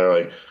people and they're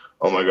like,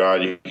 oh my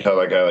God, you can tell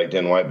that guy like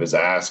didn't wipe his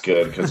ass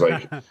good because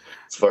like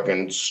it's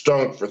fucking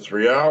stunk for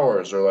 3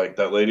 hours, or like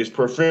that lady's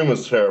perfume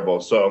was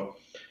terrible. So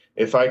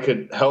if I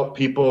could help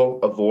people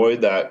avoid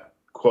that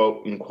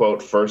quote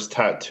unquote first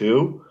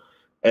tattoo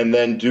and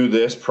then do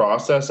this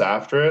process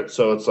after it.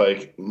 So it's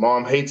like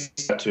mom hates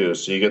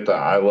tattoos. So you get the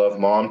I love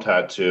mom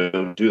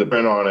tattoo, do the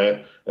print on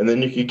it. And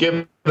then you could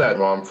give that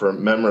mom for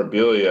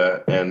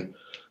memorabilia. And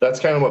that's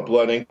kind of what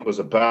Blood Ink was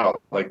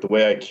about. Like the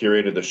way I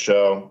curated the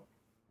show,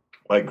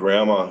 my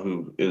grandma,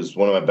 who is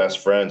one of my best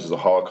friends, is a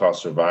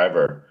Holocaust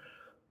survivor,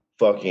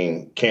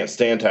 fucking can't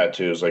stand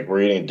tattoos. Like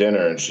we're eating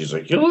dinner and she's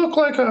like, you look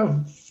like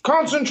a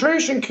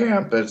concentration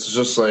camp. It's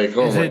just like,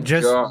 oh, is it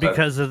just God.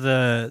 Because of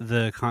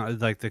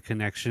the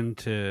connection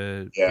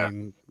to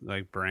being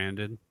like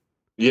branded?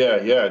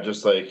 Yeah,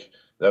 just like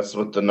that's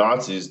what the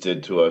Nazis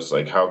did to us.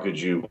 Like, how could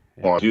you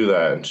want to do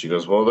that? And she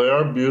goes, well, they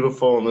are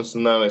beautiful and this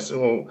and that. And I said,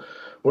 well,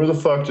 where the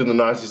fuck did the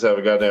Nazis have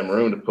a goddamn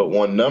room to put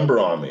one number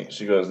on me?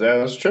 She goes, yeah,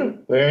 that's true.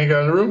 They ain't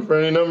got a room for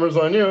any numbers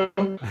on you.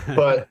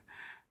 But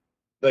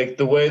like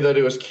the way that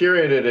it was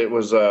curated, it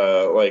was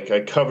like I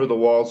covered the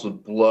walls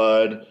with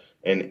blood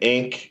and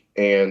ink,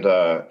 and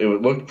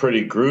it looked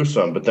pretty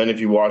gruesome. But then if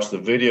you watch the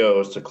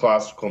videos to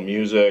classical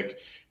music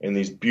and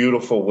these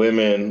beautiful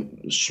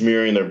women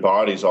smearing their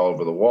bodies all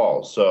over the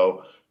walls.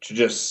 So to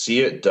just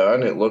see it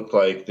done, it looked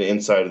like the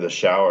inside of the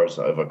showers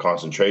of a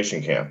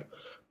concentration camp.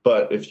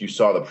 But if you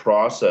saw the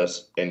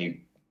process and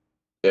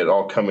it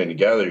all coming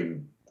together,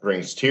 it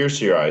brings tears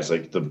to your eyes.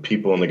 Like the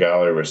people in the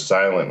gallery were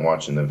silent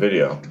watching the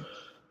video.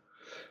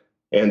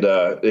 And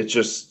it's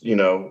just,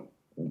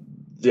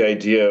 the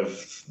idea of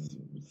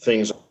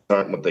things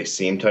aren't what they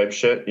seem type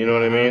shit. You know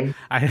what I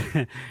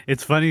mean?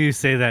 It's funny you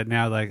say that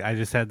now. Like, I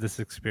just had this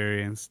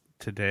experience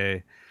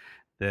today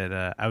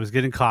that I was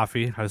getting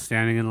coffee. I was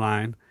standing in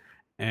line,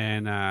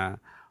 and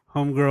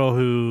homegirl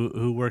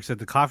who works at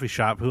the coffee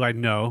shop, who I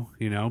know,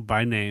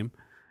 by name,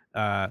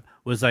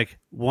 was like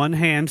one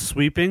hand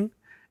sweeping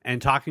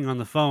and talking on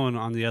the phone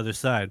on the other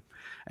side.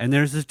 And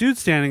there's this dude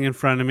standing in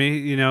front of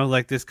me,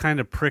 like this kind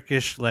of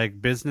prickish,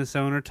 like business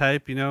owner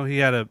type. He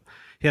had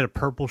a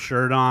purple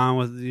shirt on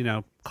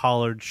with,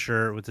 collared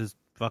shirt with his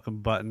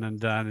fucking button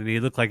undone, and he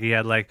looked like he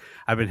had like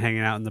I've been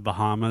hanging out in the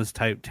Bahamas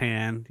type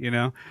tan,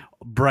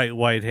 bright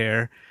white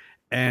hair.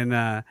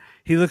 And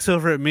he looks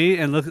over at me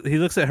and he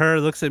looks at her,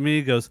 looks at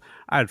me, goes,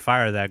 "I'd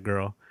fire that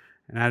girl."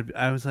 And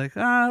I was like,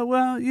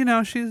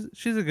 well,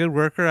 she's a good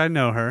worker. I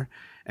know her.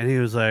 And he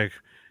was like,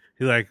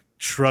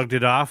 shrugged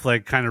it off,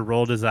 like kind of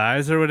rolled his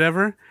eyes or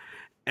whatever.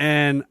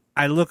 And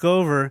I look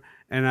over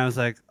and I was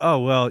like, oh,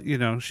 well,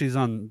 she's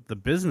on the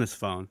business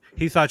phone.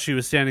 He thought she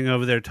was standing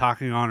over there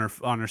talking on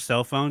her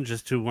cell phone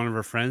just to one of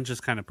her friends,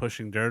 just kind of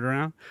pushing dirt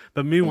around.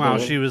 But meanwhile,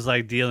 she was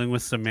like dealing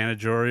with some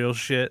managerial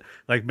shit,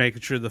 like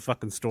making sure the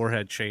fucking store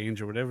had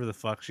change or whatever the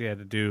fuck she had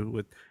to do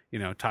with,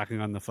 talking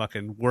on the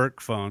fucking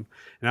work phone.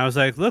 And I was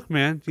like, look,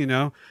 man,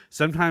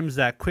 sometimes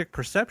that quick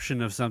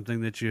perception of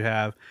something that you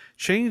have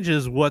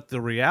changes what the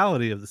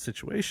reality of the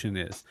situation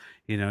is.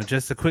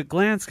 Just a quick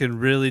glance can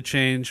really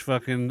change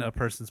fucking a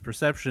person's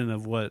perception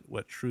of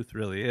what truth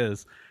really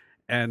is.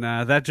 And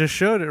that just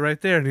showed it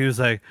right there. And he was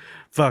like,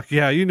 fuck,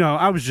 yeah,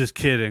 I was just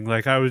kidding.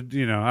 Like, I was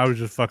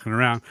just fucking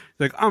around.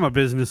 Like, I'm a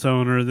business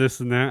owner, this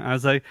and that. I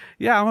was like,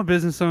 yeah, I'm a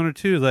business owner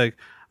too. Like,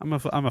 I'm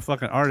a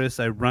fucking artist.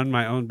 I run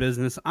my own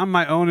business. I'm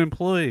my own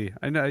employee.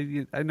 I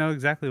know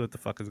exactly what the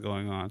fuck is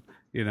going on.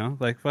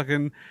 Like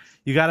fucking,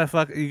 you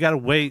gotta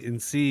wait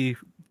and see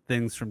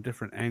things from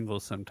different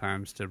angles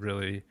sometimes to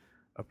really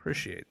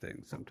appreciate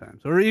things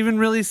sometimes, or even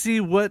really see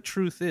what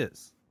truth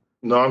is.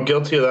 No, I'm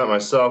guilty of that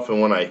myself.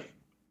 And when I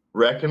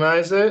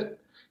recognize it,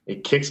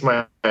 it kicks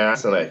my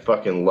ass and I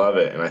fucking love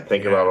it. And I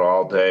think about it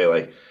all day.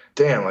 Like,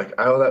 damn, like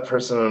I owe that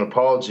person an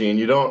apology, and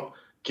you don't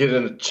get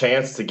a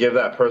chance to give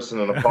that person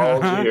an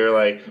apology or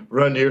like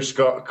run to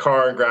your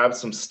car and grab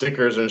some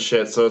stickers and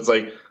shit. So it's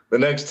like the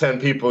next 10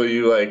 people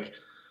you like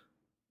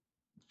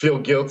feel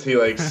guilty,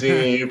 like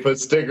seeing you put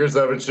stickers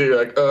up and shit.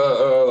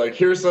 You're like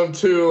here's some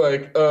too,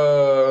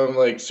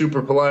 like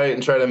super polite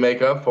and try to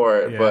make up for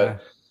it. Yeah.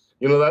 But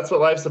that's what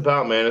life's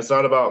about, man. It's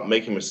not about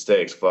making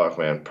mistakes. Fuck,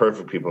 man.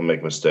 Perfect people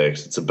make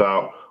mistakes. It's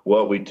about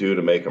what we do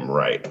to make them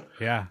right.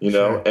 Yeah.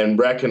 Sure. And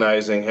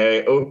recognizing,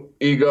 hey,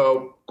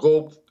 ego,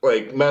 gulp,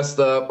 like messed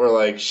up, or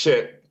like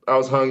shit, I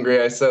was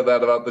hungry, I said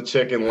that about the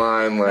chicken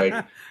line, like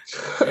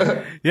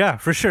yeah,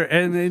 for sure.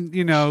 And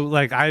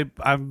like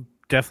I'm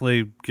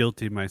definitely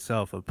guilty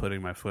myself of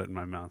putting my foot in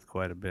my mouth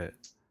quite a bit.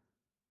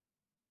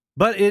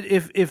 But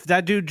if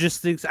that dude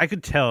just thinks, I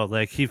could tell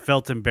like he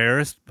felt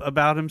embarrassed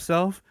about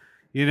himself,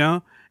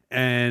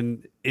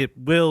 and it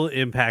will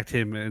impact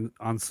him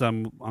on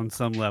some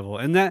level.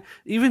 And that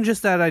even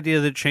just that idea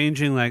that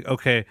changing, like,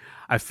 okay,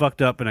 I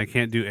fucked up and I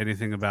can't do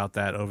anything about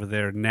that over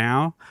there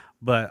now,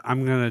 but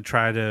I'm going to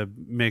try to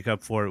make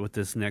up for it with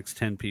this next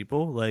 10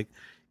 people. Like,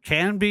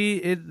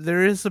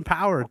 there is some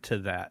power to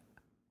that.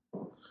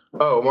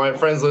 Oh, my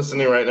friends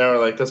listening right now are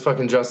like, that's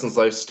fucking Justin's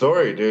life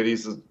story, dude.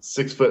 He's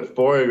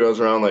 6'4". He goes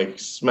around like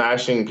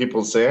smashing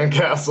people's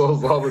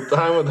sandcastles all the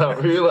time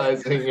without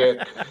realizing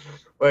it.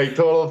 Like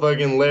total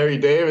fucking Larry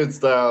David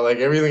style. Like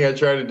everything I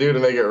try to do to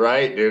make it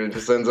right, dude, it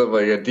just ends up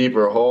like a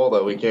deeper hole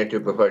that we can't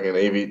get the fucking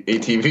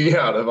ATV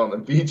out of on the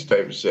beach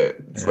type of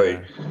shit. It's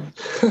like.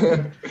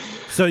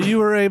 So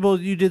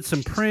you did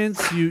some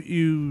prints.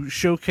 You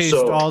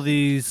showcased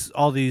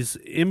all these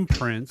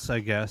imprints, I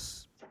guess.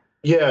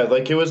 Yeah,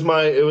 like it was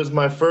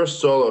my first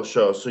solo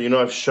show. So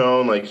I've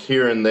shown like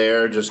here and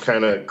there, just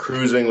kind of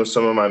cruising with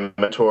some of my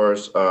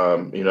mentors.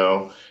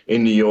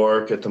 In New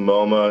York at the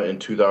MoMA in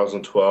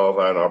 2012,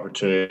 I had an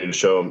opportunity to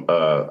show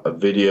a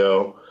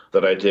video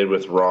that I did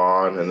with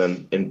Ron, and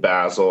then in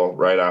Basel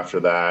right after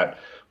that.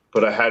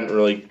 But I hadn't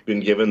really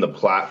been given the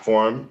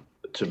platform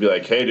to be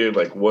like, hey, dude,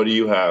 like, what do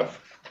you have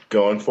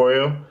going for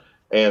you?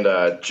 And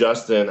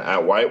Justin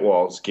at White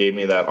Walls gave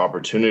me that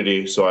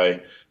opportunity. So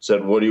I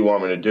said, what do you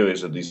want me to do? He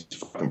said, these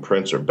fucking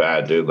prints are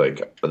bad, dude.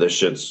 Like, this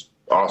shit's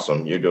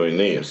awesome. You're doing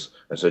these.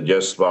 I said,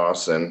 yes,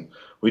 boss. And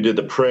we did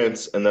the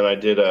prints, and then I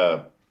did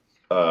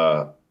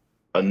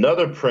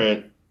another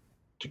print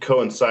to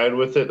coincide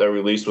with it that I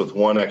released with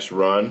 1X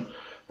Run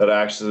that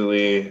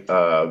actually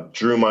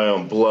drew my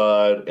own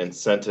blood and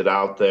sent it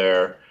out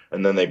there.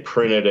 And then they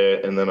printed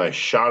it, and then I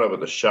shot it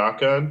with a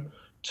shotgun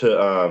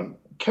to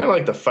kind of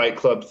like the Fight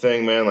Club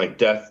thing, man, like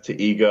death to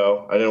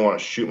ego. I didn't want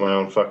to shoot my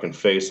own fucking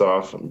face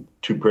off. I'm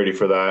too pretty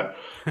for that.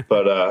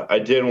 But I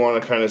did want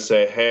to kind of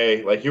say,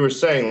 hey, like you were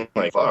saying,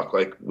 like, fuck,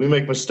 like we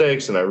make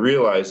mistakes and I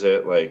realize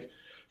it, like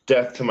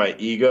death to my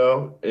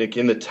ego. Like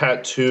in the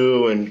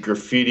tattoo and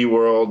graffiti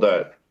world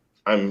that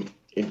I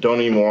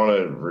don't even want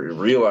to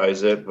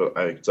realize it, but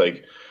it's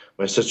like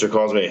my sister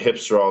calls me a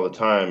hipster all the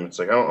time. It's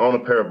like I don't own a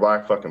pair of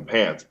black fucking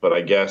pants, but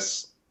I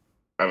guess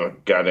I'm a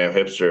goddamn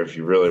hipster if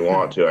you really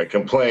want to. I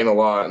complain a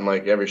lot, and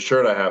like every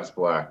shirt I have is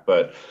black.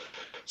 But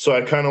so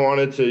I kind of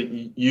wanted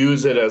to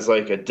use it as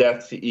like a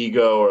death to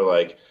ego, or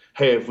like,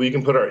 hey, if we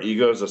can put our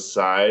egos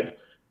aside,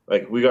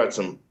 like we got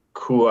some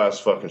cool ass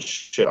fucking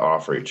shit to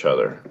offer each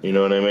other. You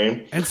know what I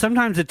mean? And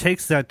sometimes it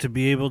takes that to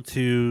be able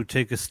to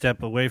take a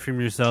step away from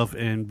yourself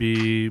and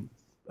be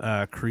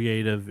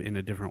creative in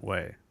a different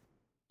way.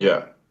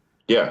 Yeah,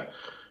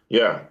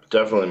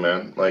 definitely,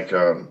 man. Like,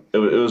 it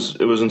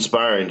was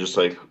inspiring. Just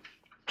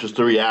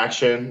the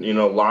reaction. You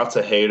know, lots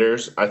of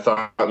haters. I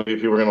thought maybe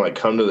people were gonna like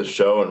come to the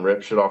show and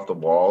rip shit off the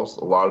walls.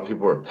 A lot of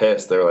people were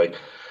pissed. They're like,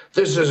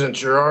 "This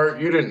isn't your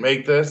art. You didn't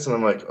make this." And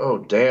I'm like, "Oh,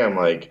 damn!"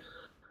 Like,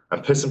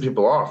 I'm pissing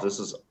people off. This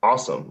is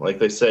awesome. Like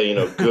they say, you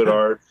know, good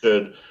art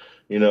should,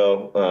 you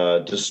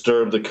know,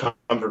 disturb the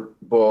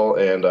comfortable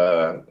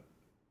and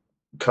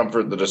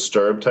comfort the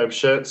disturbed type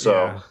shit.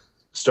 So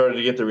started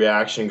to get the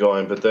reaction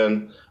going, but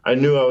then I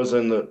knew I was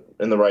in the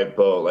right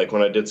boat. Like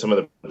when I did some of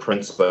the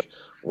prints, like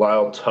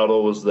Lyle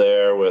Tuttle was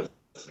there with,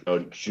 you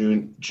know,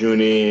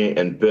 Junie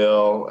and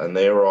Bill, and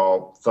they were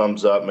all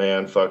thumbs up,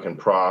 man, fucking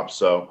props.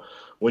 So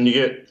when you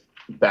get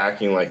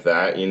backing like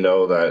that, you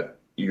know that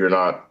you're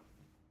not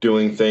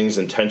doing things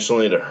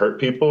intentionally to hurt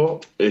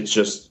people. It's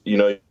just, you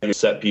know, you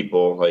set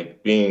people,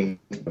 like being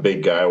a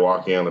big guy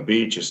walking on the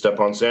beach, you step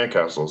on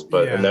sandcastles,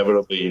 but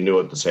inevitably you knew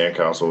what the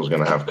sandcastle was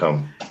going to have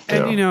come.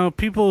 And, you know,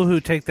 people who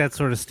take that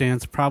sort of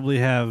stance probably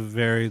have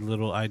very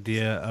little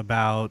idea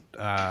about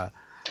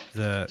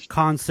the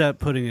concept,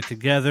 putting it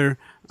together,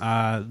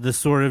 the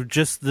sort of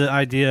just the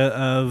idea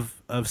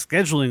of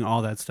scheduling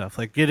all that stuff,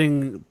 like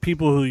getting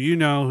people who, you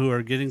know, who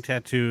are getting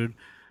tattooed,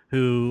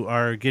 who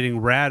are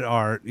getting rad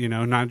art, you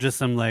know, not just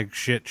some like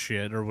shit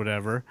or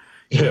whatever.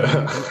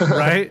 Yeah.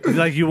 Right?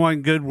 Like you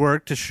want good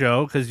work to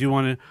show because you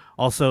want to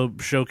also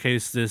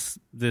showcase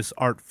this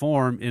art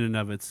form in and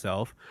of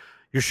itself.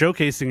 You're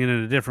showcasing it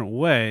in a different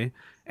way.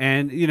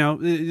 And, you know,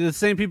 the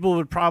same people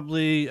would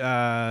probably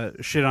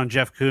shit on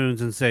Jeff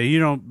Koons and say, you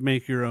don't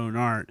make your own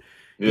art,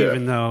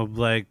 even though,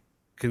 like,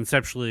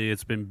 conceptually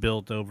it's been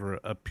built over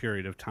a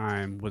period of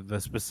time with a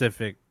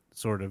specific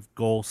sort of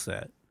goal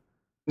set.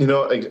 You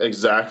know,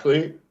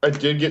 exactly. I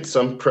did get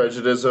some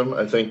prejudice,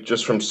 I think,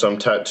 just from some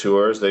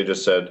tattooers. They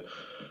just said,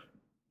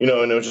 you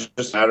know, and it was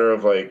just a matter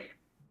of like,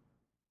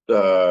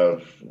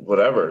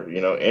 whatever,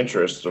 you know,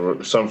 interest.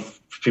 Or some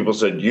people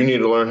said, you need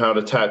to learn how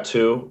to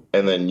tattoo,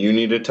 and then you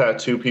need to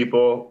tattoo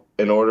people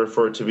in order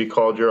for it to be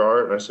called your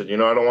art. And I said, you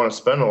know, I don't want to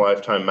spend a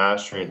lifetime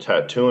mastering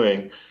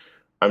tattooing.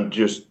 I'm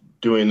just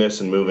doing this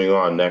and moving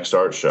on, next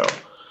art show.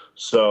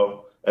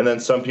 So... And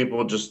then some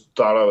people just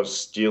thought I was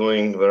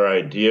stealing their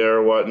idea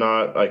or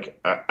whatnot. Like,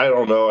 I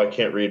don't know. I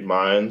can't read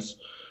minds.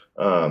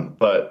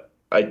 But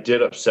I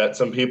did upset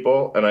some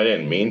people, and I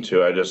didn't mean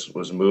to. I just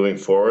was moving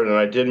forward, and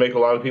I did make a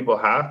lot of people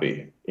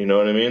happy. You know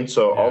what I mean?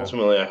 So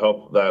ultimately, I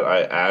hope that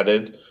I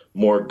added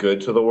more good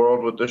to the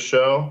world with this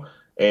show.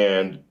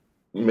 And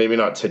maybe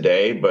not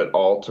today, but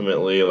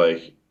ultimately,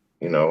 like,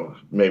 you know,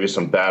 maybe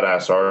some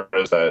badass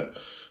artist that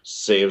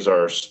saves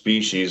our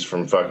species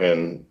from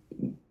fucking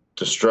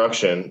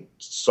destruction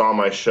saw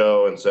my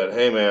show and said,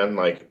 hey man,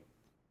 like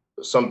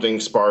something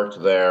sparked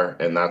there,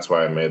 and that's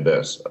why I made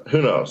this.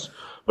 Who knows?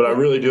 But I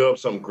really do hope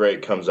something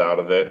great comes out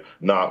of it.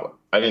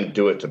 I didn't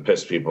do it to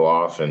piss people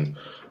off and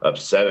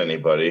upset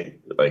anybody.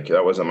 Like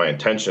that wasn't my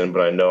intention,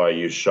 but I know I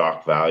use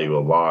shock value a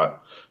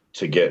lot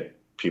to get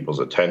people's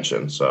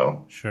attention.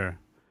 So sure.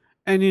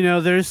 And you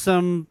know, there's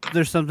something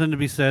to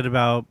be said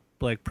about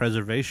like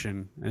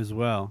preservation as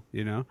well,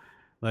 you know?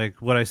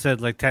 Like what I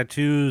said, like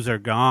tattoos are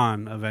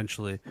gone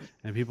eventually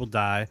and people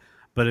die.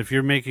 But if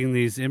you're making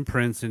these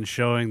imprints and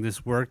showing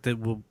this work that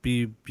will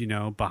be, you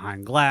know,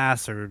 behind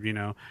glass or, you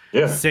know,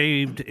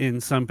 saved in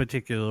some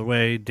particular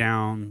way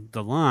down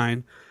the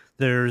line,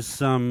 there's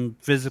some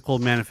physical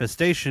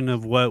manifestation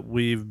of what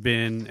we've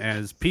been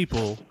as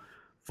people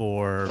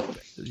for,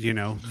 you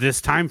know, this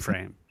time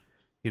frame,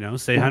 you know,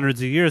 say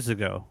hundreds of years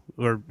ago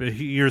or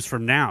years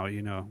from now,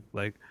 you know,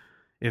 like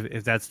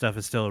if that stuff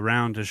is still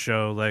around to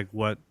show like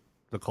what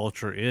the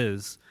culture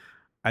is,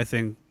 I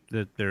think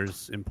that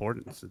there's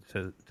importance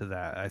to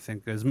that. I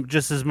think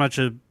just as much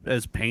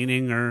as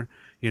painting or,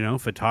 you know,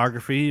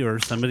 photography or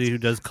somebody who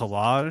does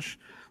collage,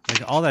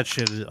 like all that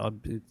shit,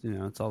 you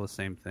know, it's all the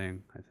same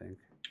thing, I think.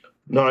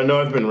 No, I know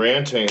I've been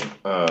ranting.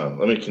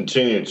 Let me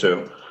continue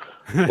to.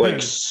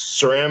 Like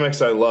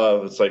ceramics I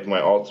love. It's like my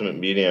ultimate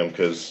medium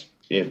because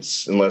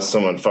it's, unless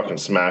someone fucking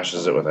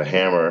smashes it with a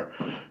hammer,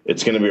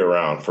 it's going to be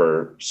around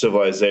for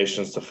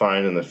civilizations to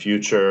find in the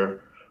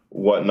future,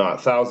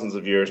 whatnot, thousands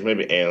of years,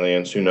 maybe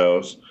aliens, who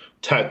knows.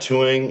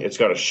 Tattooing, it's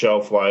got a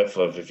shelf life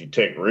of, if you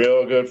take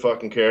real good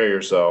fucking care of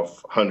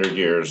yourself, 100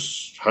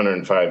 years,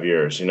 105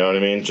 years, you know what I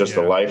mean? Just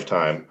a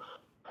lifetime.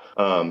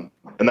 And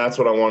that's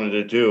what I wanted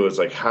to do, is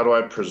like, how do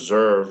I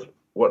preserve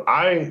what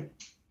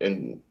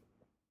and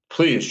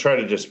please try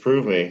to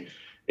disprove me,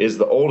 is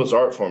the oldest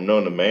art form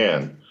known to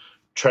man.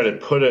 Try to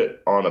put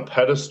it on a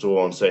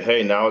pedestal and say,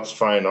 hey, now it's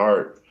fine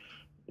art.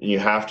 You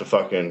have to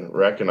fucking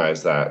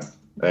recognize that.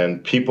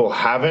 And people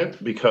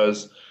haven't,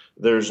 because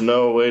there's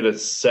no way to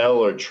sell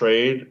or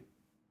trade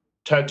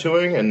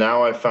tattooing, and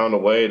now I found a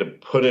way to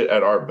put it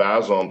at Art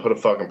Basel and put a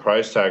fucking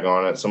price tag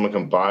on it. Someone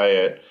can buy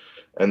it,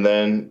 and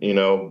then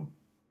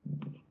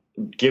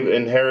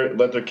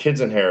let their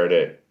kids inherit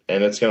it,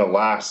 and it's gonna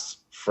last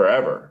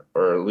forever,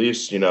 or at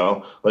least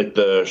like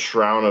the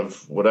Shroud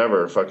of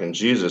whatever fucking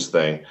Jesus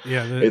thing.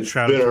 Yeah, it's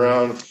been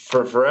around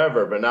for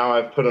forever, but now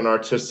I've put an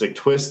artistic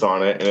twist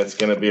on it, and it's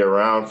gonna be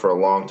around for a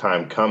long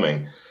time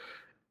coming.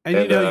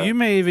 And you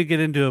may even get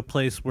into a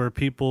place where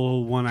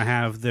people want to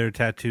have their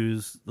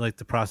tattoos, like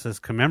the process,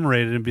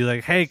 commemorated and be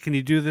like, hey, can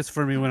you do this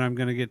for me when I'm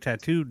going to get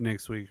tattooed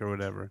next week or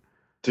whatever?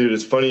 Dude,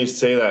 it's funny you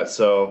say that.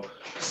 So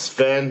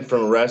Sven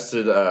from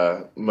Rested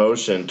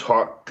Motion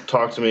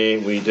talked to me.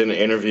 We did an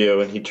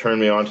interview, and he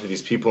turned me on to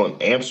these people in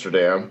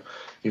Amsterdam.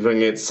 You can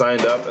get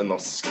signed up, and they'll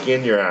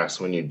skin your ass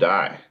when you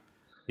die.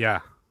 Yeah.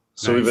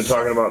 So We've been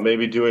talking about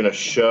maybe doing a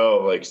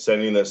show, like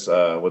sending this,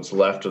 what's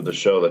left of the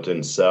show that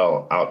didn't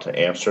sell, out to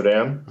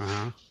Amsterdam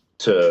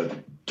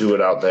to do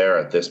it out there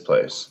at this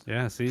place.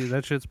 Yeah, see,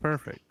 that shit's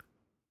perfect.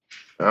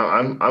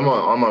 I'm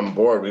on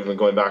board. We've been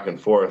going back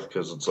and forth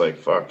because it's like,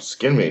 fuck,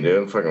 skin me,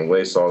 dude. Fucking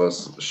waste all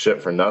this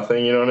shit for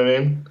nothing. You know what I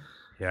mean?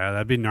 Yeah,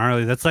 that'd be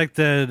gnarly. That's like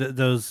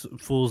those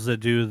fools that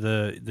do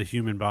the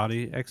human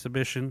body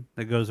exhibition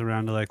that goes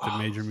around to like the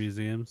major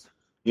museums.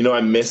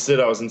 I missed it.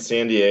 I was in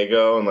San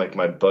Diego, and like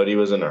my buddy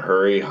was in a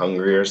hurry,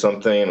 hungry or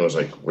something, and it was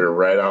like we were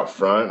right out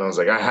front. And I was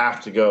like, I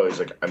have to go. He's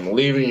like, I'm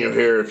leaving you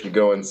here if you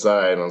go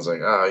inside. And I was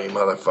like, oh, you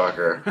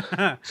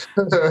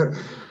motherfucker.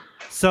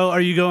 So, are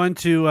you going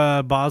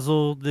to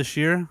Basel this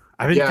year?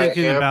 I've been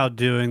thinking about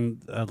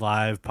doing a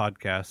live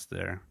podcast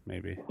there.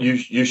 Maybe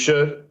you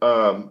should.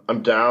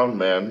 I'm down,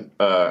 man.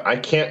 I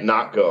can't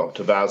not go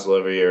to Basel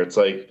every year. It's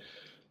like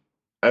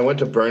I went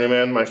to Burning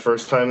Man my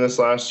first time this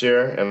last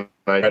year, and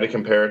I tried to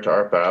compare it to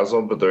Art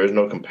Basel, but there is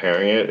no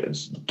comparing it.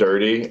 It's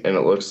dirty, and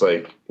it looks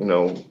like,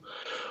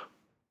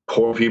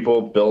 poor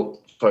people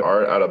built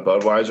art out of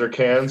Budweiser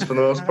cans for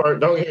the most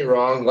part. Don't get me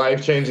wrong,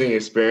 life-changing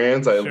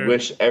experience. I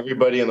wish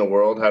everybody in the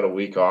world had a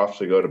week off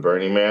to go to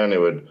Burning Man.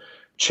 It would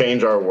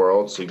change our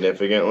world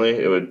significantly.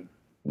 It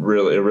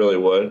really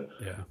would.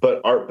 Yeah.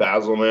 But Art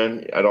Basel,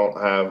 man, I don't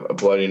have a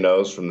bloody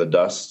nose from the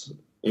dust.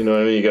 You know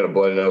what I mean? You got a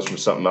bloody nose from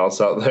something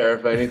else out there,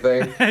 if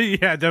anything.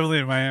 Yeah, definitely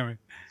in Miami.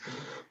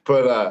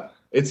 But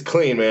it's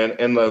clean, man.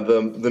 And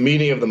the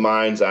meeting of the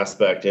minds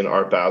aspect in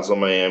Art Basel,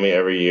 Miami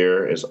every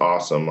year is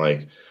awesome.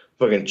 Like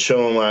fucking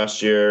chilling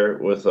last year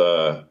with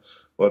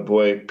my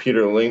boy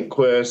Peter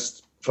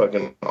Lindquist,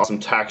 fucking awesome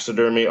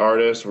taxidermy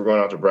artist. We're going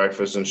out to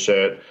breakfast and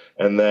shit.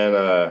 And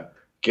then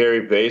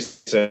Gary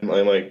Basin,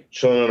 I'm like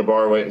chilling in a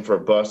bar waiting for a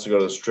bus to go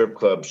to the strip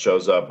club,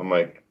 shows up. I'm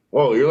like,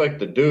 whoa, you're like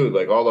the dude.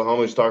 Like all the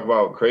homies talk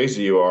about how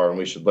crazy you are and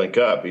we should link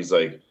up. He's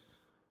like,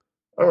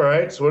 all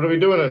right, so what are we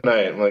doing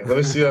tonight? I'm like, let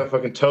me see that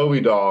fucking Toby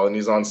doll. And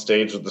he's on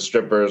stage with the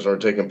strippers and we're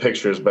taking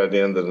pictures by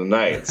the end of the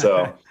night.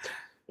 So,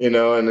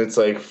 and it's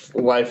like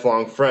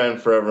lifelong friend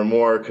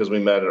forevermore because we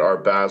met at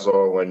Art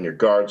Basel when your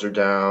guards are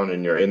down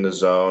and you're in the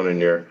zone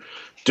and you're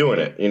doing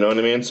it. You know what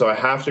I mean? So I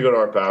have to go to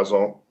Art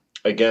Basel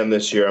again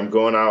this year. I'm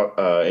going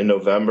out in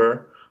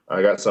November.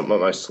 I got something up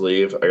my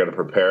sleeve. I got to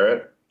prepare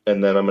it.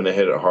 And then I'm going to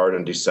hit it hard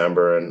in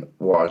December and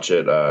watch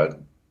it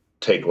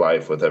take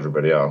life with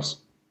everybody else.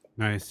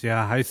 Nice.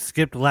 Yeah, I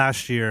skipped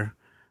last year.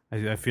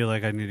 I feel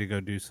like I need to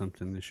go do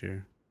something this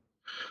year.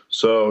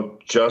 So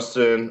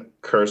Justin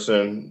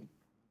Kurson,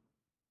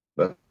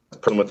 that's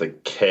person with a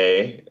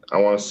K. I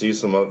want to see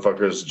some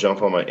motherfuckers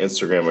jump on my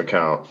Instagram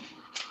account.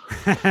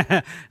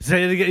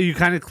 Say it again. You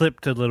kind of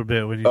clipped a little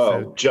bit when you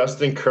said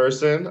Justin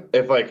Kurson.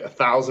 If like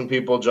 1,000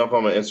 people jump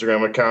on my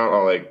Instagram account,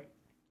 I'll like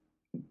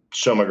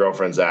show my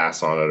girlfriend's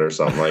ass on it or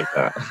something like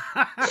that.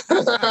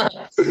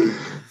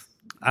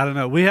 I don't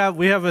know. We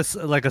have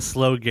a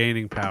slow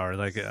gaining power,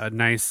 like a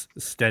nice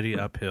steady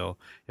uphill.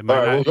 It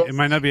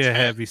might not be a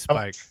heavy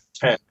spike.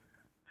 10.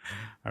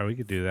 All right, we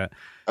could do that.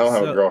 I don't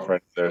have a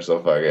girlfriend there,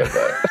 so fuck it.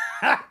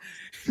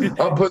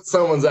 But I'll put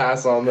someone's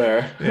ass on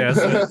there. Yeah,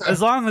 so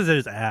as long as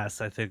there's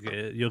ass, I think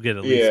you'll get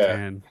at least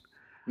 10.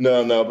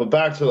 No, but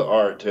back to the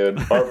art, dude.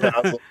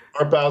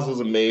 Art Basel is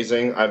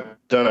amazing. I've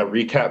done a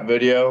recap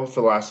video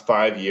for the last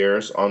 5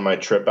 years on my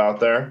trip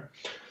out there.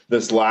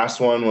 This last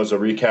one was a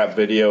recap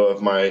video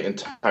of my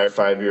entire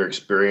 5-year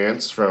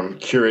experience from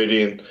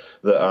curating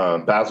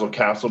the Basel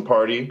Castle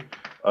Party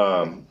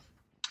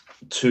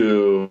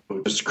to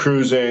just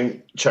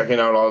cruising, checking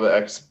out all the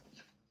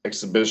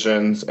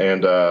exhibitions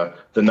and the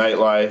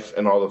nightlife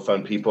and all the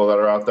fun people that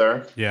are out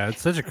there. Yeah,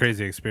 it's such a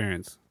crazy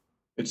experience.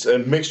 It's a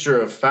mixture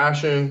of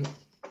fashion,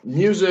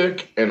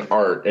 music, and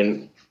art,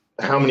 and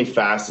how many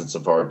facets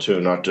of art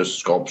too, not just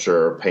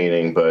sculpture or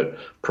painting, but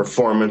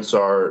performance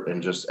art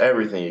and just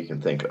everything you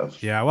can think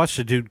of. Yeah, I watched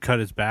a dude cut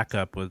his back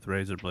up with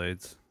razor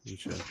blades.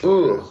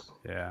 Ooh.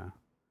 Yeah.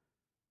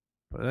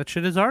 But that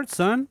shit is art,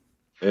 son.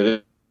 It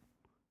is.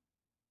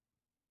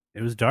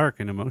 It was dark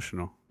and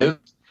emotional.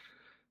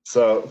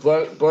 So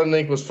Blood and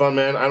Ink was fun,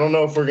 man. I don't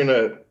know if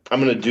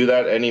I'm gonna do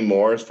that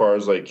anymore as far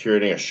as like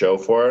curating a show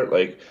for it.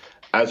 Like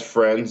as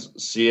friends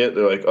see it,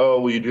 they're like,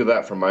 "Oh, will you do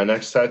that for my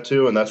next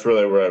tattoo?" And that's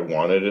really where I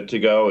wanted it to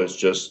go. Is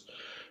just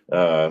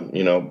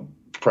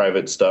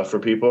private stuff for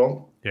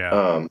people.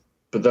 Yeah.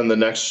 But then the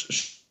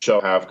next show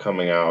I have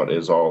coming out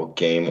is all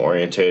game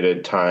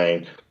orientated,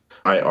 tying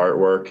my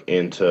artwork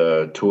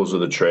into tools of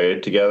the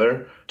trade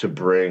together to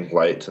bring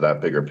light to that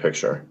bigger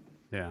picture.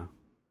 Yeah.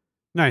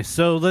 Nice.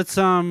 So let's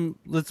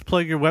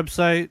plug your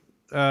website.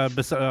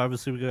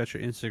 Obviously, we got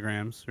your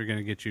Instagrams. We're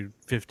gonna get you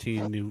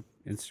 15 new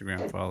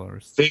Instagram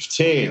followers.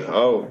 15.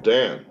 Oh,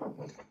 damn.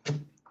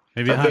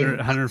 Maybe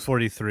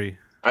 143.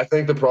 I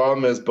think the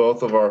problem is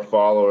both of our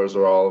followers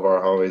are all of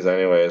our homies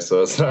anyway,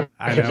 so it's not.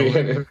 I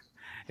know.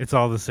 It's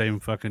all the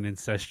same fucking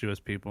incestuous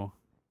people.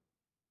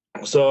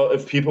 So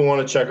if people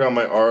want to check out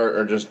my art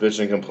or just bitch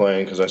and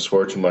complain because I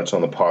swear too much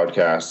on the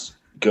podcast,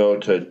 go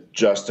to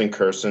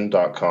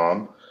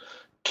JustinKerson.com.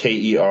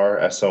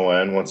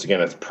 KERSON. Once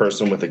again, it's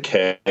person with a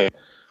K.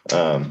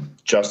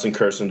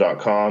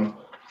 JustinKerson.com.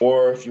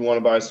 Or if you want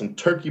to buy some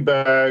turkey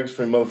bags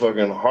for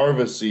motherfucking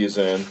harvest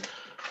season,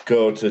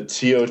 go to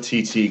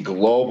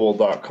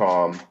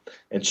TOTTglobal.com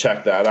and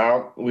check that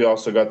out. We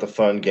also got the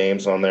fun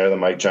games on there, the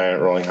Mike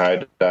Giant Rolling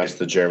High Dice,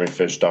 the Jeremy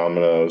Fish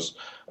Dominoes,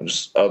 and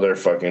just other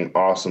fucking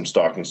awesome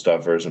stocking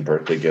stuffers and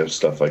birthday gifts,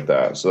 stuff like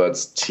that. So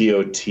that's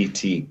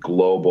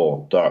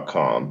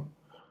TOTTglobal.com.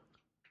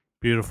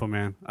 Beautiful,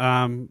 man.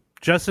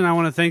 Justin, I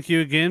want to thank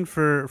you again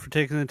for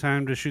taking the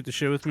time to shoot the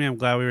shit with me. I'm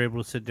glad we were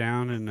able to sit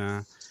down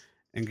and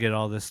get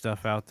all this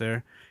stuff out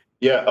there.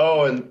 Yeah.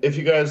 Oh, and if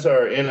you guys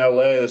are in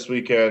LA this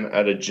weekend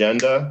at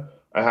Agenda,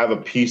 I have a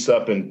piece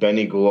up in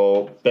Benny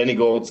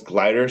Gold's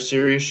Glider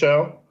Series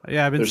show.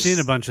 Yeah, I've been seeing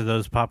a bunch of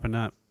those popping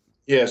up.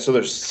 Yeah, so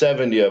there's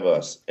 70 of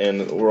us,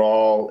 and we're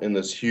all in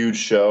this huge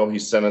show. He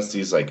sent us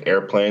these like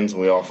airplanes,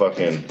 and we all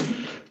fucking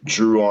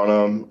drew on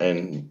them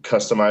and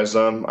customized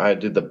them. I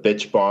did the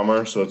bitch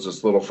bomber, so it's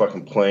this little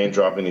fucking plane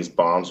dropping these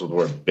bombs with the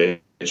word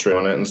bitch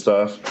on it and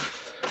stuff.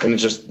 And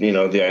it's just,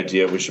 the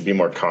idea we should be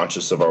more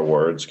conscious of our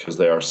words because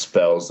they are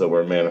spells that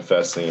we're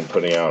manifesting and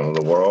putting out into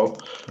the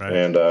world. Right.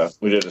 And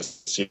we did a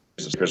series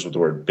of stickers with the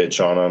word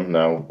bitch on them.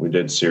 Now we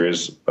did a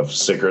series of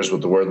stickers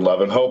with the word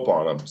love and hope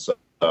on them. So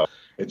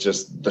it's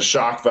just the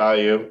shock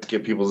value,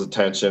 get people's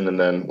attention, and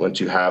then once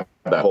you have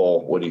that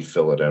hole, what do you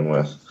fill it in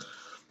with?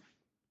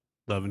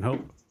 Love and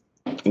hope.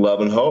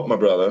 Love and hope, my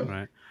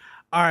brother.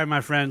 All right,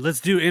 my friend. Let's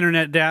do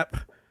internet dap.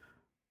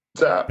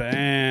 What's up?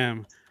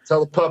 Bam.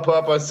 Tell the pup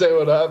up I say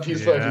what up.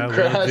 He's fucking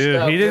crashed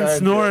out. He didn't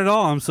snore at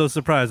all. I'm so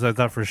surprised. I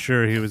thought for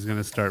sure he was going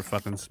to start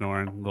fucking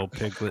snoring, little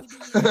piglet.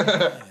 All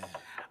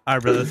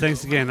right, brother.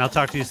 Thanks again. I'll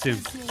talk to you soon.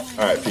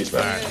 All right. Peace,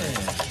 man.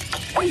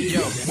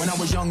 Yo, when I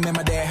was young, man,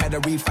 my dad had a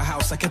reefer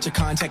house. I catch a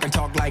contact and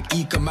talk like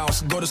Eka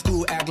Mouse. Go to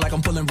school, act like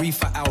I'm pulling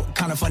reefer out.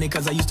 Kinda funny,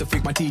 cause I used to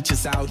freak my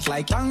teachers out.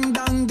 Like, dang,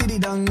 dang, diddy,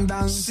 dang,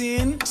 dang.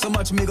 Sin. So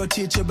much me go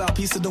teach you about.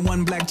 Piece of the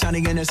one black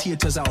Johnny and his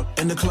heaters out.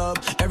 In the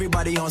club,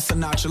 everybody on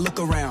Sinatra. Look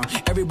around,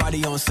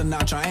 everybody on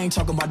Sinatra. I ain't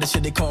talking about the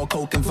shit they call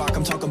coke and vodka.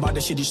 I'm talking about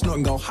the shit you snort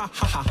and go, ha,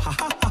 ha, ha, ha,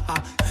 ha,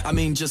 ha. I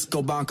mean, just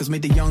go bonkers.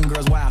 Make the young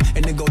girls wild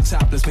and then go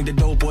topless. Make the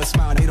dope boys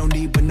smile. They don't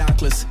need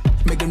binoculars.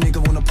 Make them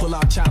niggas wanna pull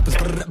out choppers.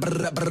 Brr,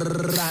 brr, brr,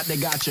 brr, they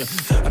got you.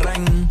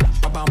 Ring,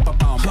 ba-bum,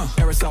 ba-bum.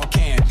 Aerosol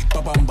can,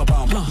 ba-bum,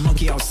 ba-bum.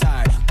 Monkey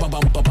outside,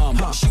 ba-bum, ba-bum.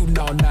 Shooting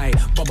all night,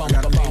 ba-bum,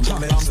 ba-bum.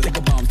 Stick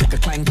a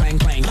clang, clang,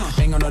 clang.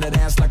 Bang on that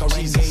ass like a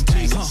renegade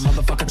tank.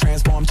 Motherfucker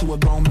transform to a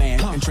grown man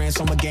and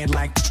transform again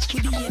like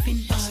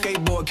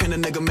skateboard. Can a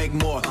nigga make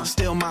more?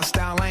 Still my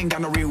style, I ain't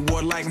got no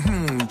reward like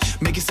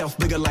make yourself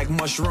bigger like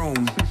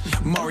mushroom.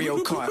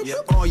 Mario Kart,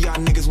 all y'all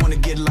niggas wanna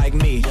get like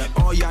me.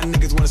 All y'all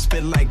niggas wanna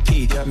spit like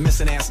P.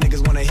 Missing ass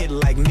niggas wanna hit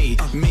like me.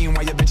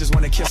 Meanwhile your bitches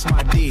wanna kiss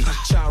my D.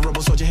 Child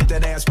rebel soldier hit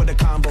that ass with a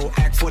combo.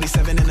 Act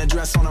 47 in a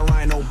dress on a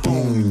rhino.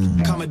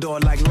 Boom. Commodore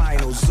like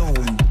Lionel.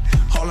 Zoom.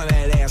 Hauling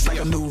that ass like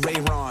a new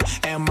Ray-Ron.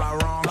 Am I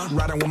wrong?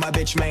 Riding with my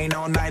bitch main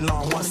all night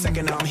long. 1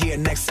 second I'm here,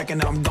 next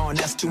second I'm gone.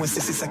 That's 2 and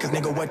 60 seconds,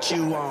 nigga, what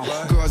you on?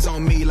 Girls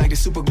on me like they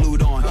super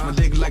glued on. My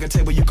dick like a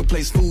table you can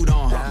place food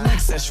on.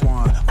 Next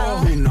Szechuan,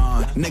 oh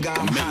Hunan. Nigga,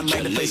 I'm hot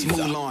like the place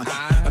Mulan.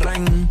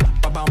 Ring,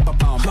 ba-bum,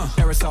 ba-bum.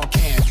 Aerosol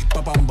can,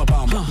 ba-bum,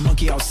 ba-bum.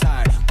 Monkey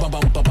outside,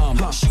 ba-bum, ba-bum.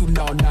 Shooting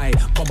all night,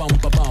 ba-bum,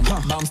 ba-bum.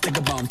 Bomb, stick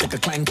a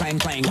clang, clang,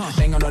 clang.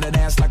 Bang on that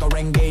ass like a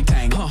renegade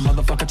tank.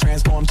 Motherfucker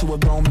transform to a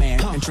grown man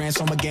and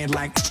transform again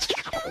like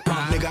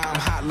nigga, I'm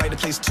hot like the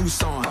place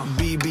Tucson.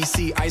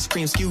 BBC ice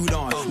cream skewed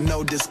on.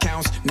 No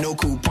discounts, no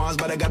coupons,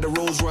 but I got the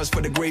Rolls Royce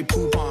for the great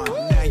poupon.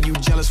 Now you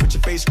jealous with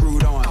your face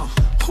screwed on.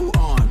 Who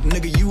on?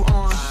 Nigga, you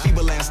on?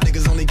 Feeble ass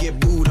niggas only get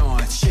booed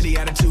on. Shitty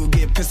attitude,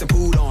 get pissed and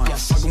pooed on.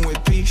 Fucking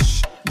with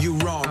peace, you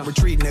wrong.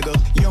 Retreat, nigga,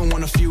 you don't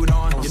wanna feud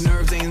on. Your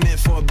nerves ain't meant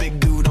for a big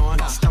dude on.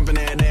 Stumping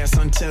that ass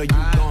until you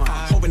gone.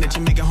 Hoping that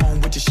you make it home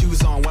with your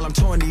shoes on while I'm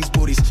touring these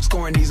booties,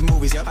 scoring these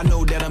movies. I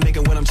know that I'm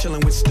making when I'm chilling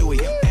with Louis.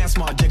 Ask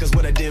Mark Jacobs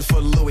what I did for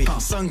Louis.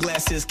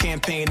 Sunglasses,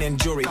 campaign,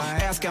 and jewelry.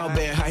 Ask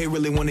Albert how he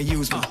really wanna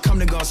use me. Come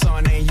to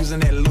Garcon, I ain't using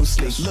that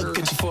loosely. Look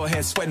at your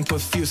forehead, sweating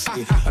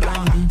profusely.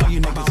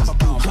 You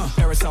niggas,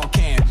 Parasol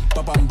can,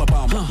 ba-bum,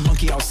 ba-bum.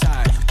 Monkey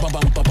outside,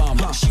 ba-bum, ba-bum.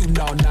 Shooting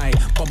all night,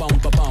 ba-bum,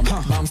 ba-bum.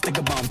 Bomb, stick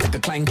a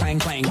clang, clang,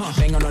 clang.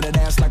 Bang on that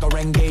ass like a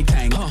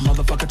orangutan.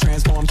 Motherfucker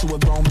transform to a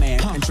grown man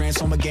and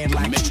transform again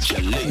like Major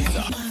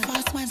Lazer.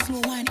 Fast one,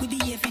 slow one, we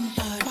behaving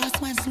bad.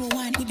 Fast one, slow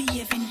one, we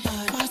behaving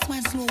bad. Fast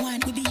one, slow one,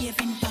 we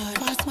behaving bad.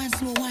 Fast one,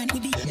 slow one, we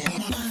behaving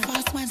bad.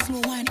 Fast one, slow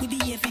one, we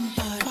behaving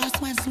bad.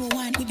 Fast one, slow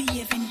one, we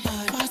behaving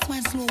bad. Fast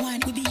one, slow one,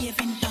 we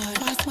behaving bad.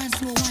 Fast one,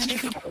 slow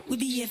one, we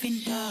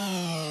behaving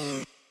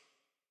bad.